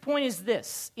Peter's point is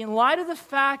this. In light of the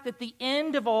fact that the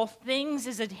end of all things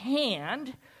is at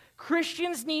hand,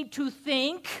 Christians need to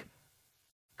think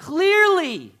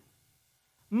clearly,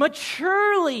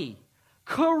 maturely,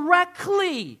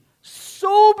 correctly,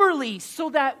 soberly, so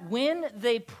that when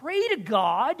they pray to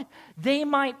God, they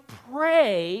might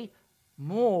pray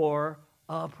more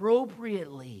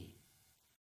appropriately,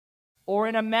 or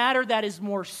in a manner that is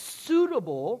more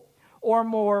suitable or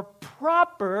more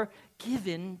proper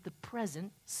given the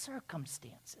present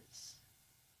circumstances.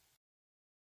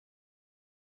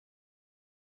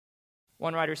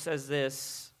 One writer says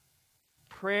this: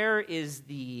 prayer is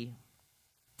the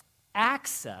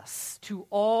access to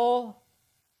all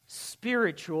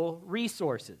spiritual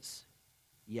resources.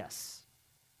 Yes.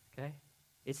 Okay?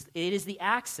 It is the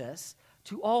access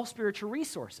to all spiritual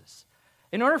resources.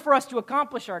 In order for us to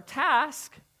accomplish our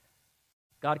task,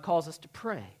 God calls us to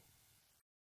pray.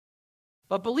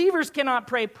 But believers cannot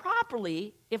pray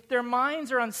properly if their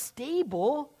minds are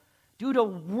unstable due to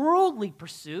worldly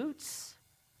pursuits,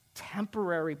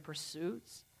 temporary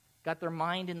pursuits, got their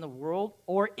mind in the world,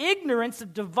 or ignorance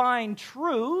of divine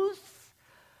truth,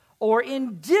 or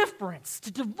indifference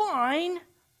to divine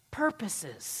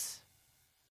purposes.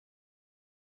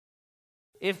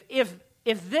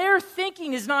 If their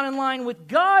thinking is not in line with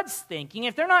God's thinking,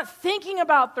 if they're not thinking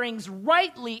about things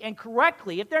rightly and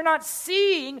correctly, if they're not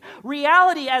seeing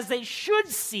reality as they should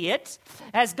see it,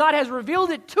 as God has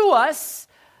revealed it to us,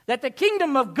 that the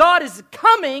kingdom of God is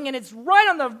coming and it's right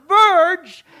on the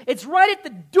verge, it's right at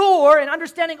the door, and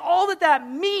understanding all that that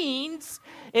means,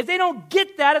 if they don't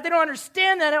get that, if they don't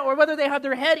understand that, or whether they have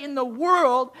their head in the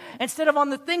world instead of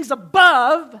on the things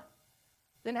above,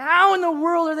 then how in the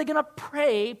world are they going to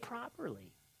pray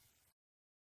properly?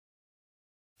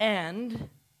 And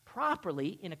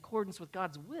properly in accordance with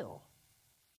God's will,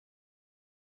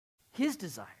 His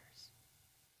desires,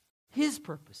 His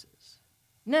purposes.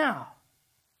 Now,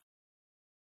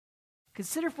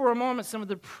 consider for a moment some of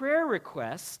the prayer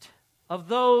requests of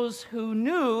those who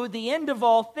knew the end of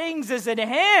all things is at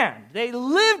hand. They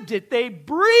lived it. They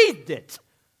breathed it.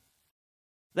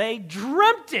 They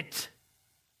dreamt it.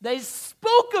 They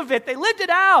spoke of it. They lived it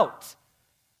out.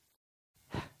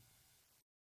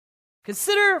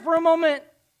 Consider for a moment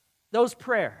those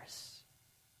prayers.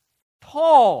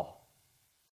 Paul,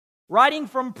 writing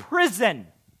from prison.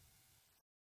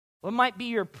 What might be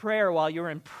your prayer while you're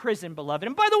in prison, beloved?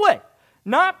 And by the way,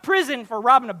 not prison for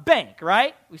robbing a bank,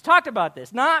 right? We've talked about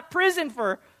this. Not prison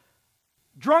for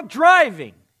drunk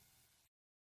driving,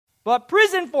 but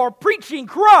prison for preaching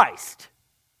Christ.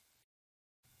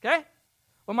 Okay?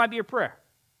 What might be your prayer?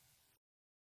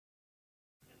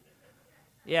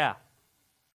 Yeah.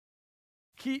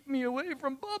 Keep me away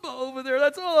from Bubba over there.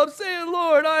 That's all I'm saying,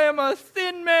 Lord. I am a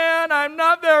thin man. I'm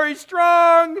not very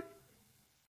strong.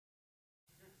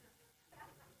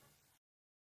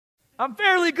 I'm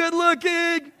fairly good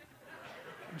looking.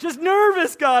 I'm just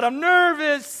nervous, God. I'm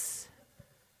nervous.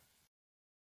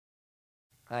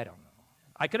 I don't know.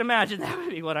 I could imagine that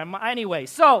would be what I'm... Anyway,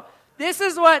 so This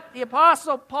is what the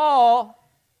Apostle Paul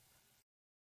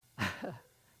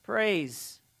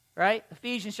prays, right?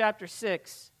 Ephesians chapter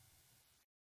 6,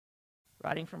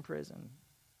 writing from prison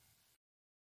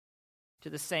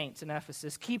to the saints in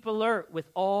Ephesus. Keep alert with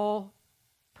all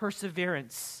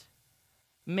perseverance,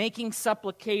 making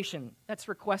supplication, that's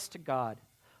request to God,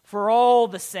 for all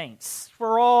the saints,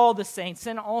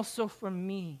 and also for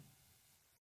me,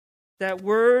 that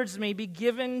words may be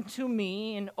given to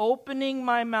me in opening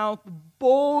my mouth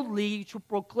boldly to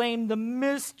proclaim the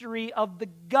mystery of the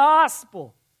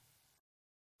gospel,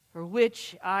 for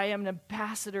which I am an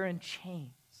ambassador in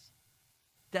chains,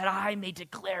 that I may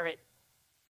declare it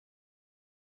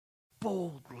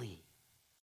boldly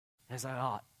as I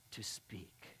ought to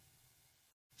speak.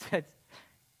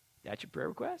 That's your prayer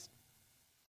request?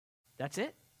 That's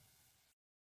it?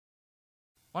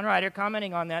 One writer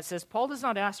commenting on that says, Paul does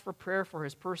not ask for prayer for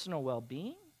his personal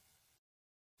well-being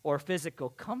or physical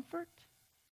comfort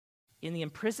in the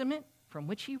imprisonment from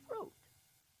which he wrote,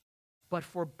 but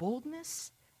for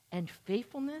boldness and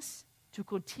faithfulness to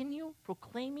continue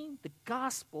proclaiming the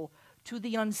gospel to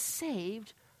the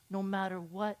unsaved no matter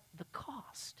what the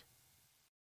cost.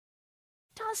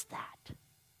 Does that?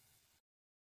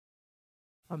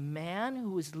 A man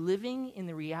who is living in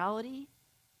the reality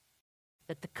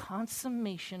that the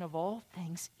consummation of all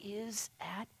things is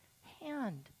at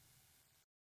hand.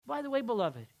 By the way,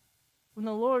 beloved, when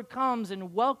the Lord comes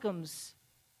and welcomes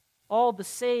all the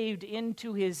saved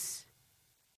into his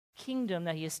kingdom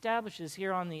that he establishes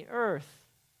here on the earth,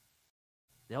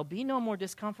 there'll be no more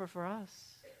discomfort for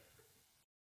us.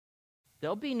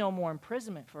 There'll be no more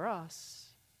imprisonment for us.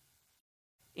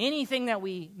 Anything that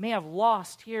we may have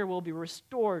lost here will be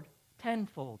restored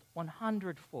tenfold,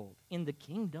 100-fold in the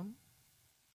kingdom.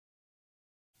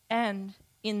 And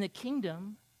in the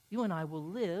kingdom, you and I will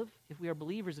live, if we are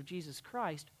believers of Jesus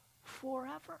Christ,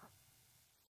 forever.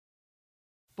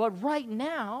 But right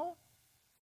now,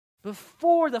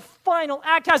 before the final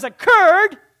act has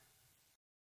occurred,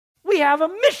 we have a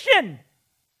mission.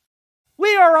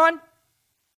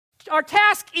 Our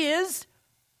task is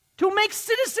to make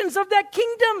citizens of that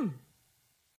kingdom.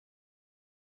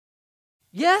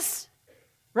 Yes?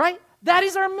 Right? That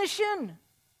is our mission.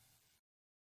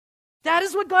 That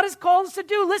is what God has called us to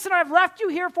do. Listen, I've left you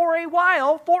here for a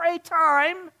while, for a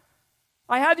time.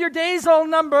 I have your days all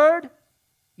numbered.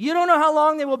 You don't know how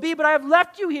long they will be, but I have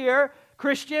left you here,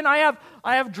 Christian. I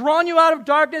have drawn you out of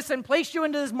darkness and placed you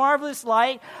into this marvelous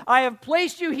light. I have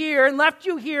placed you here and left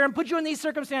you here and put you in these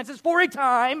circumstances for a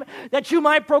time that you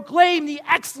might proclaim the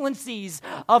excellencies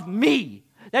of me,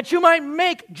 that you might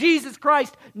make Jesus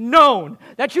Christ known,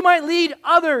 that you might lead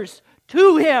others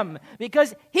to him,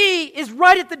 because he is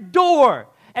right at the door.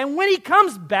 And when he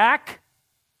comes back,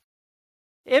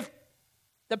 if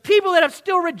the people that have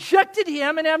still rejected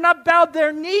him and have not bowed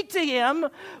their knee to him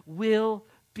will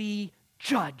be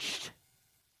judged.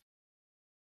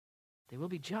 They will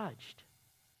be judged.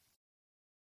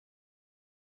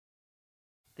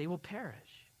 They will perish.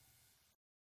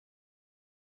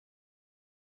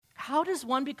 How does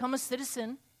one become a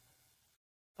citizen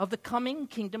of the coming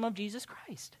kingdom of Jesus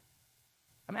Christ?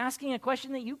 I'm asking a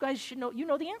question that you guys should know. You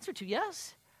know the answer to,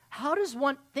 yes. How does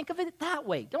one, think of it that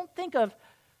way. Don't think of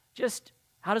just,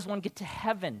 how does one get to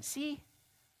heaven? See?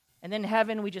 And then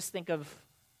heaven, we just think of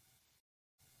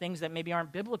things that maybe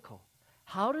aren't biblical.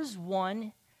 How does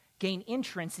one gain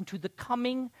entrance into the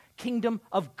coming kingdom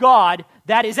of God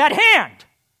that is at hand?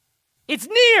 It's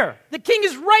near. The king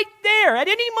is right there at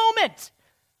any moment.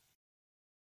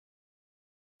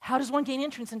 How does one gain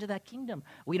entrance into that kingdom?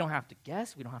 We don't have to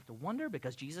guess. We don't have to wonder,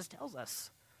 because Jesus tells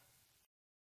us.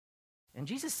 And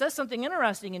Jesus says something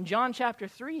interesting in John chapter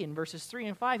 3, in verses 3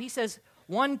 and 5. He says,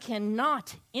 one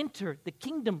cannot enter the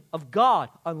kingdom of God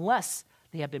unless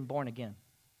they have been born again.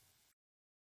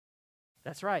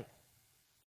 That's right.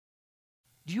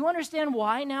 Do you understand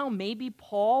why now maybe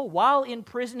Paul, while in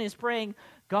prison, is praying,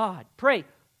 God, pray,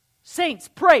 saints,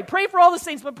 pray for all the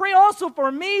saints, but pray also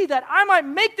for me that I might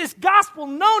make this gospel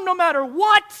known no matter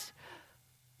what,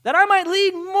 that I might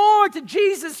lead more to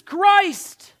Jesus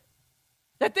Christ,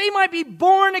 that they might be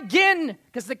born again,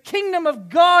 because the kingdom of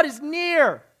God is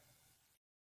near.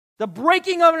 The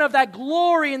breaking of that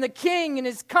glory and the king and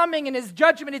his coming and his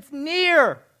judgment, it's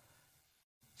near.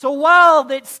 So while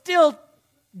it's still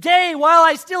day, while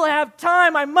I still have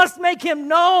time, I must make him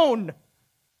known.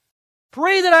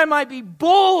 Pray that I might be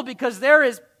bold, because there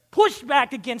is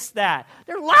pushback against that.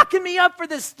 They're locking me up for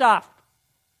this stuff.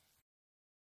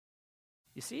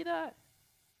 You see that?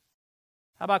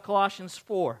 How about Colossians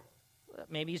 4?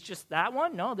 Maybe it's just that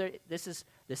one? No, this is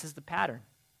the pattern.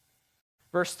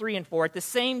 Verse 3 and 4, at the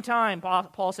same time,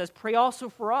 Paul says, pray also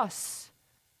for us.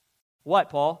 What,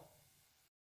 Paul?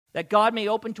 That God may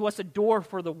open to us a door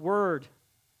for the word,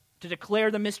 to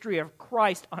declare the mystery of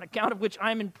Christ, on account of which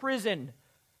I am in prison.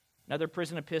 Another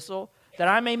prison epistle, that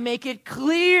I may make it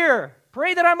clear.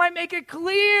 Pray that I might make it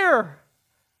clear,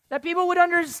 that people would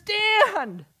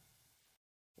understand.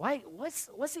 Why? What's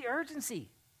the urgency?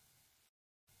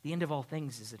 The end of all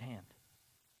things is at hand.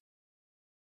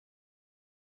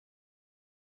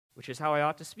 Which is how I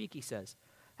ought to speak, he says.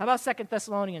 How about 2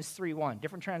 Thessalonians 3:1?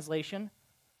 Different translation.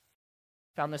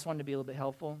 Found this one to be a little bit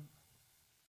helpful.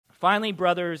 Finally,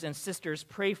 brothers and sisters,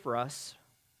 pray for us.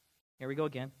 Here we go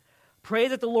again. Pray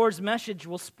that the Lord's message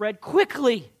will spread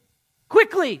quickly.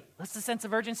 Quickly. What's the sense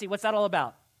of urgency? What's that all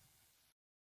about?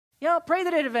 Pray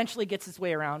that it eventually gets its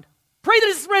way around. Pray that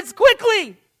it spreads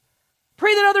quickly.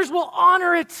 Pray that others will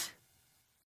honor it,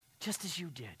 just as you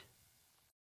did.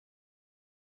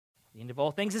 The end of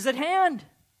all things is at hand.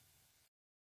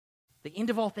 The end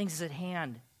of all things is at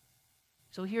hand.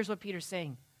 So here's what Peter's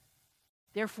saying.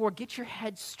 Therefore, get your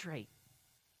head straight.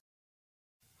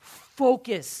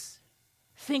 Focus.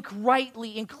 Think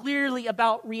rightly and clearly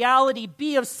about reality.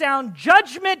 Be of sound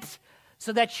judgment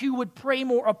so that you would pray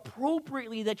more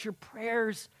appropriately, that your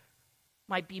prayers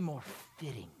might be more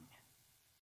fitting.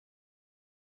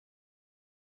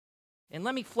 And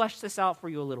let me flesh this out for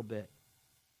you a little bit.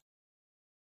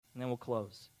 And then we'll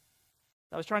close.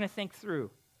 I was trying to think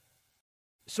through.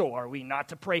 So are we not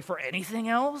to pray for anything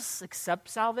else except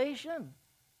salvation?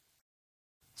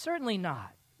 Certainly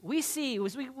not. We see,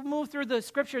 as we move through the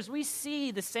scriptures, we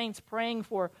see the saints praying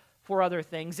for other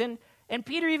things. And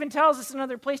Peter even tells us in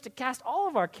another place to cast all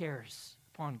of our cares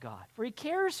upon God, for he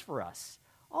cares for us,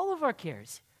 all of our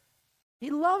cares. He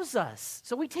loves us,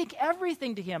 so we take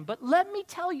everything to him. But let me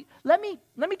tell you, let me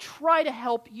try to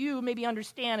help you maybe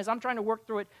understand, as I'm trying to work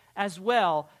through it as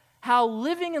well, how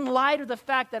living in light of the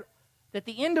fact that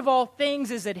the end of all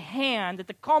things is at hand, that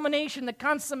the culmination, the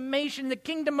consummation, the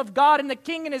kingdom of God and the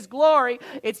King in his glory,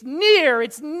 it's near,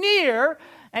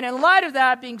 and in light of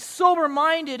that, being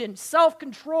sober-minded and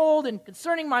self-controlled and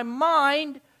concerning my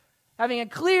mind, having a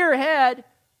clear head,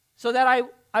 so that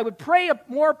I would pray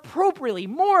more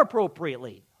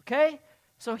appropriately, okay?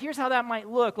 So here's how that might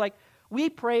look. Like, we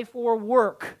pray for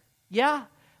work, yeah?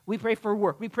 We pray for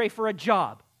work. We pray for a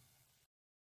job.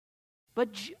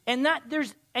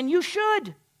 And you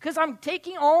should, because I'm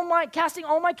casting all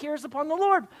my cares upon the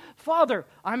Lord. Father,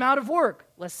 I'm out of work,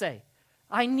 let's say.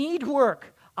 I need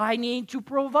work. I need to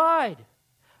provide.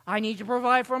 I need to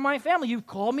provide for my family. You've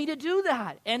called me to do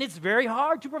that. And it's very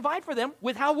hard to provide for them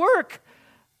without work.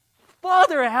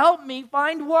 Father, help me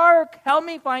find work. Help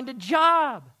me find a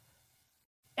job.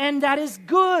 And that is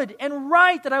good and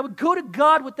right that I would go to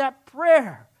God with that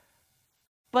prayer.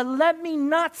 But let me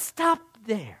not stop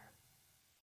there.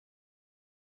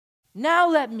 Now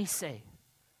let me say,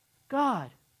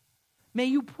 God, may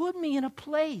you put me in a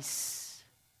place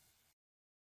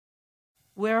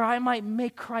where I might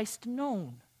make Christ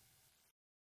known,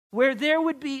 where there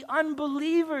would be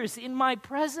unbelievers in my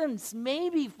presence,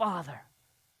 maybe, Father.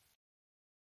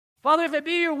 Father, if it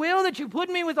be your will that you put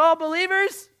me with all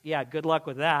believers, yeah, good luck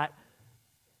with that.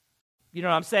 You know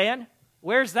what I'm saying?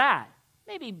 Where's that?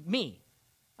 Maybe me.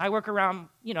 I work around,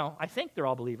 I think they're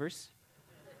all believers.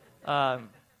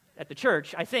 At the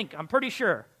church, I'm pretty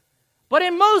sure. But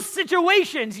in most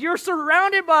situations, you're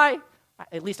surrounded by,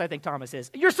 at least I think Thomas is,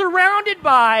 you're surrounded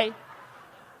by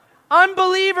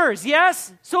unbelievers,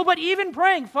 yes? So, but even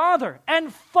praying, Father,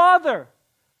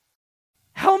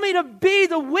 help me to be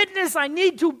the witness I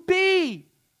need to be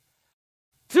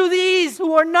to these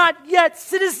who are not yet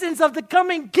citizens of the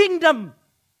coming kingdom,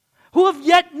 who have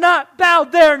yet not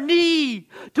bowed their knee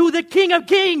to the King of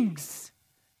Kings.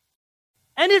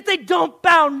 And if they don't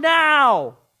bow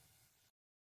now,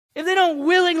 if they don't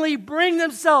willingly bring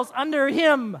themselves under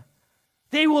him,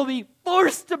 they will be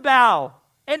forced to bow.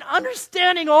 And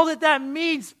understanding all that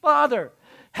means, Father,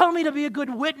 help me to be a good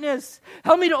witness.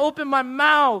 Help me to open my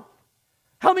mouth.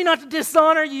 Help me not to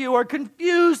dishonor you or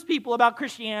confuse people about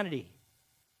Christianity.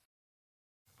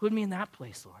 Put me in that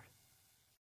place, Lord.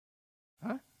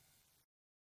 Huh?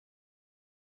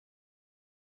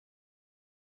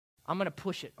 I'm going to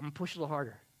push it. I'm going to push it a little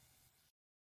harder.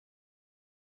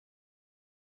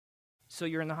 So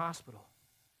you're in the hospital.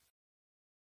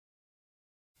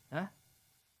 Huh?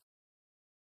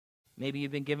 Maybe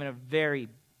you've been given a very,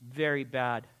 very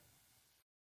bad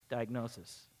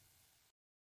diagnosis.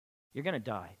 You're going to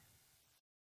die.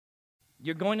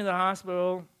 You're going to the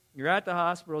hospital. You're at the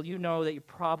hospital. You know that you're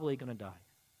probably going to die.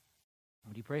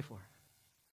 What do you pray for?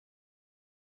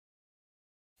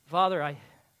 Father,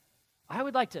 I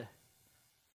would like to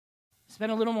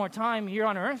spend a little more time here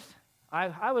on earth.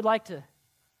 I would like to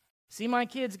see my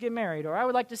kids get married, or I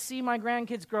would like to see my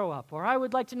grandkids grow up, or I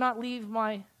would like to not leave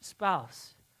my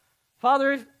spouse.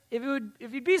 Father, if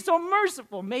you'd be so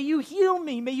merciful, may you heal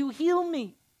me, may you heal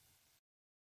me.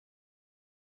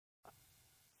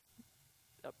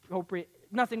 Appropriate.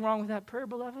 Nothing wrong with that prayer,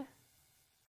 beloved.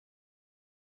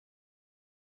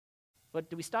 But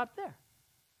do we stop there?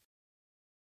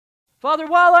 Father,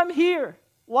 while I'm here,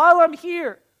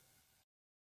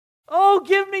 oh,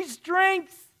 give me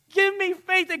strength, give me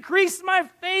faith, increase my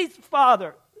faith,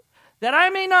 Father, that I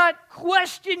may not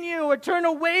question you or turn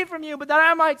away from you, but that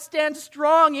I might stand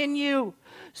strong in you.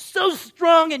 So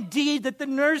strong indeed that the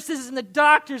nurses and the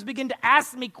doctors begin to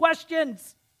ask me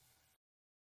questions.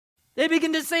 They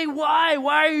begin to say, why?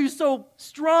 Why are you so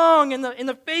strong in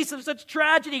the face of such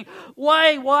tragedy?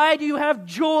 Why do you have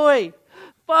joy?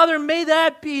 Father, may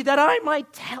that be that I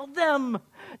might tell them,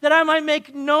 that I might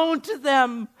make known to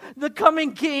them the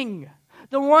coming King,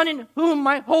 the one in whom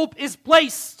my hope is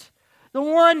placed, the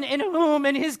one in whom,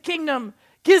 in his kingdom,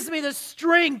 gives me the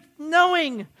strength,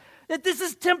 knowing that this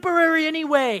is temporary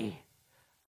anyway.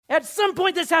 At some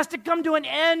point this has to come to an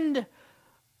end,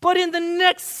 but in the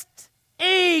next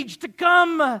age to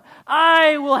come,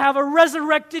 I will have a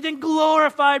resurrected and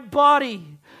glorified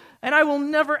body, and I will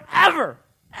never,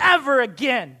 ever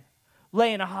again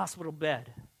lay in a hospital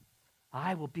bed.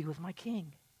 I will be with my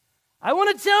King. I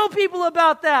want to tell people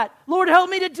about that. Lord, help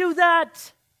me to do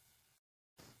that.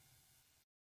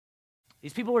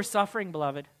 These people were suffering,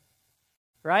 beloved,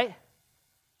 right? Can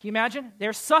you imagine?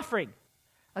 They're suffering.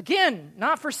 Again,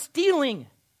 not for stealing.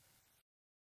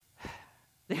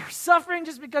 They're suffering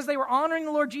just because they were honoring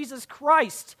the Lord Jesus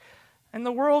Christ. And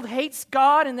the world hates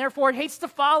God, and therefore it hates the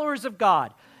followers of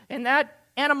God. And that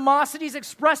animosity is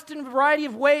expressed in a variety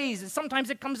of ways. And sometimes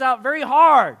it comes out very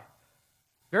hard,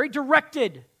 very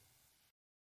directed.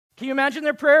 Can you imagine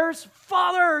their prayers?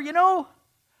 Father, get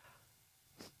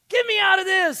me out of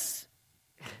this.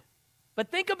 But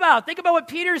think about what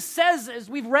Peter says as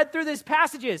we've read through these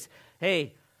passages.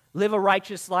 Hey, live a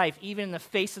righteous life, even in the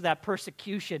face of that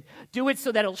persecution. Do it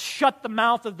so that it'll shut the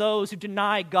mouth of those who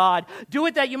deny God. Do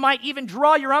it that you might even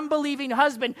draw your unbelieving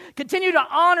husband. Continue to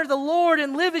honor the Lord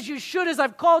and live as you should, as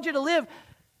I've called you to live.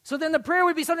 So then the prayer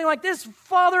would be something like this: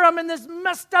 Father, I'm in this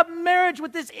messed up marriage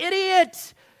with this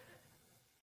idiot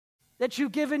that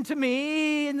you've given to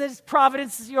me, and this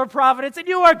providence is your providence, and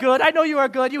you are good. I know you are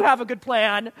good. You have a good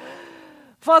plan.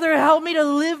 Father, help me to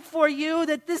live for you,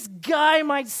 that this guy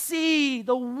might see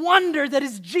the wonder that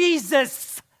is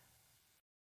Jesus,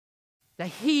 that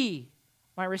he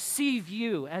might receive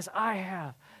you as I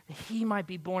have, that he might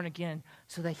be born again,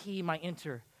 so that he might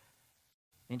enter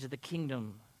into the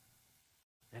kingdom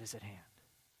that is at hand.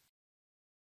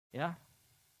 Yeah?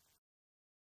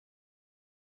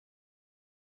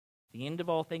 The end of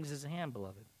all things is at hand,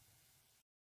 beloved.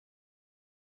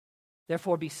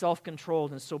 Therefore, be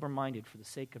self-controlled and sober-minded for the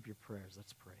sake of your prayers.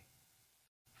 Let's pray.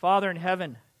 Father in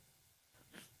heaven,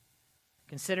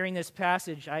 considering this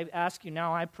passage, I ask you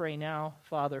now, I pray now,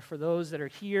 Father, for those that are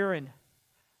here and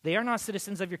they are not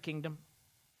citizens of your kingdom.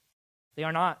 They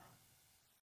are not.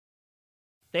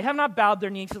 They have not bowed their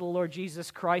knee to the Lord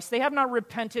Jesus Christ. They have not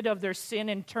repented of their sin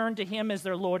and turned to him as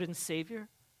their Lord and Savior.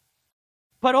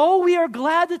 But oh, we are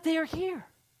glad that they are here.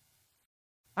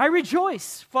 I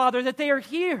rejoice, Father, that they are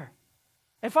here.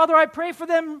 And Father, I pray for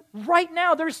them right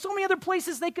now. There are so many other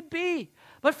places they could be.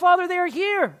 But Father, they are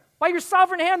here. By your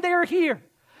sovereign hand, they are here.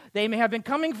 They may have been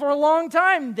coming for a long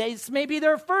time. This may be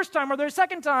their first time or their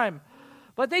second time.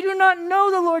 But they do not know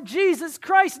the Lord Jesus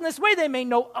Christ in this way. They may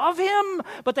know of him,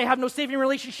 but they have no saving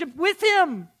relationship with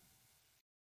him.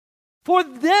 For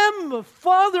them,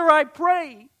 Father, I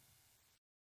pray,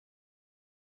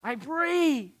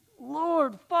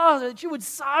 Lord, Father, that you would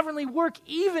sovereignly work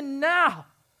even now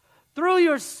through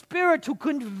your Spirit to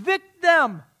convict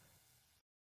them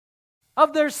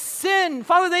of their sin.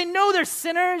 Father, they know they're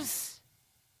sinners.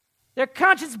 Their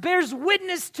conscience bears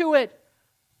witness to it.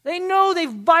 They know they've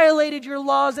violated your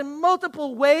laws in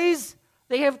multiple ways.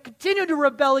 They have continued to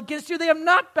rebel against you. They have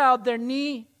not bowed their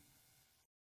knee.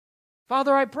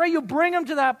 Father, I pray you bring them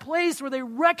to that place where they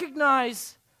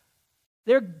recognize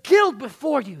their guilt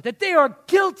before you, that they are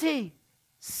guilty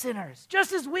sinners,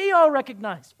 just as we all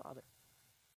recognize, Father.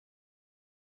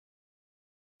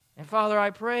 And Father, I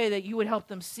pray that you would help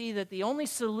them see that the only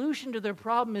solution to their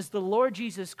problem is the Lord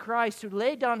Jesus Christ, who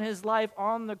laid down his life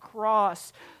on the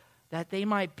cross, that they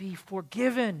might be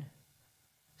forgiven,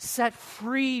 set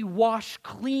free, washed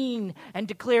clean, and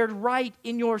declared right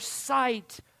in your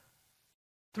sight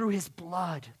through his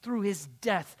blood, through his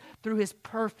death, through his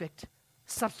perfect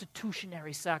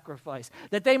substitutionary sacrifice,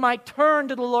 that they might turn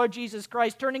to the Lord Jesus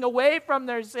Christ, turning away from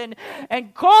their sin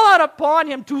and call out upon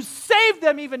him to save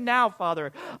them even now,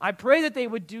 Father. I pray that they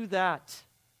would do that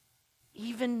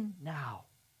even now.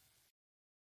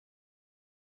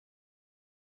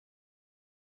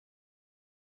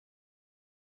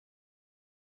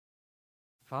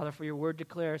 Father, for your word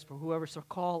declares, for whoever shall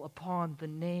call upon the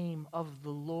name of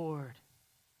the Lord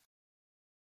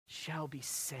shall be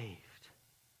saved.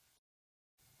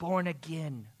 Born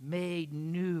again, made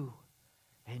new,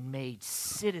 and made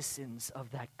citizens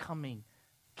of that coming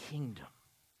kingdom.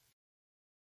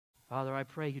 Father, I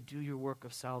pray you do your work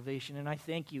of salvation, and I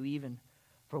thank you even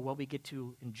for what we get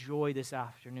to enjoy this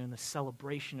afternoon, the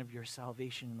celebration of your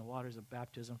salvation in the waters of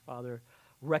baptism. Father,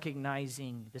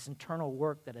 recognizing this internal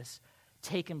work that has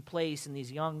taken place in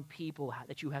these young people,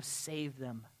 that you have saved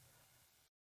them,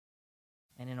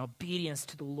 and in obedience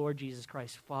to the Lord Jesus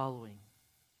Christ, following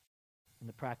in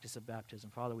the practice of baptism.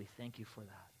 Father, we thank you for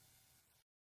that.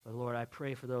 But Lord, I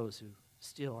pray for those who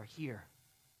still are here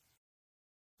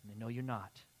and they know you're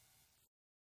not.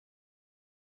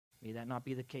 May that not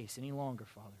be the case any longer,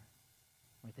 Father.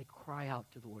 May they cry out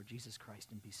to the Lord Jesus Christ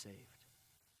and be saved.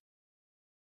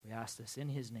 We ask this in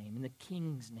his name, in the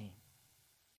King's name.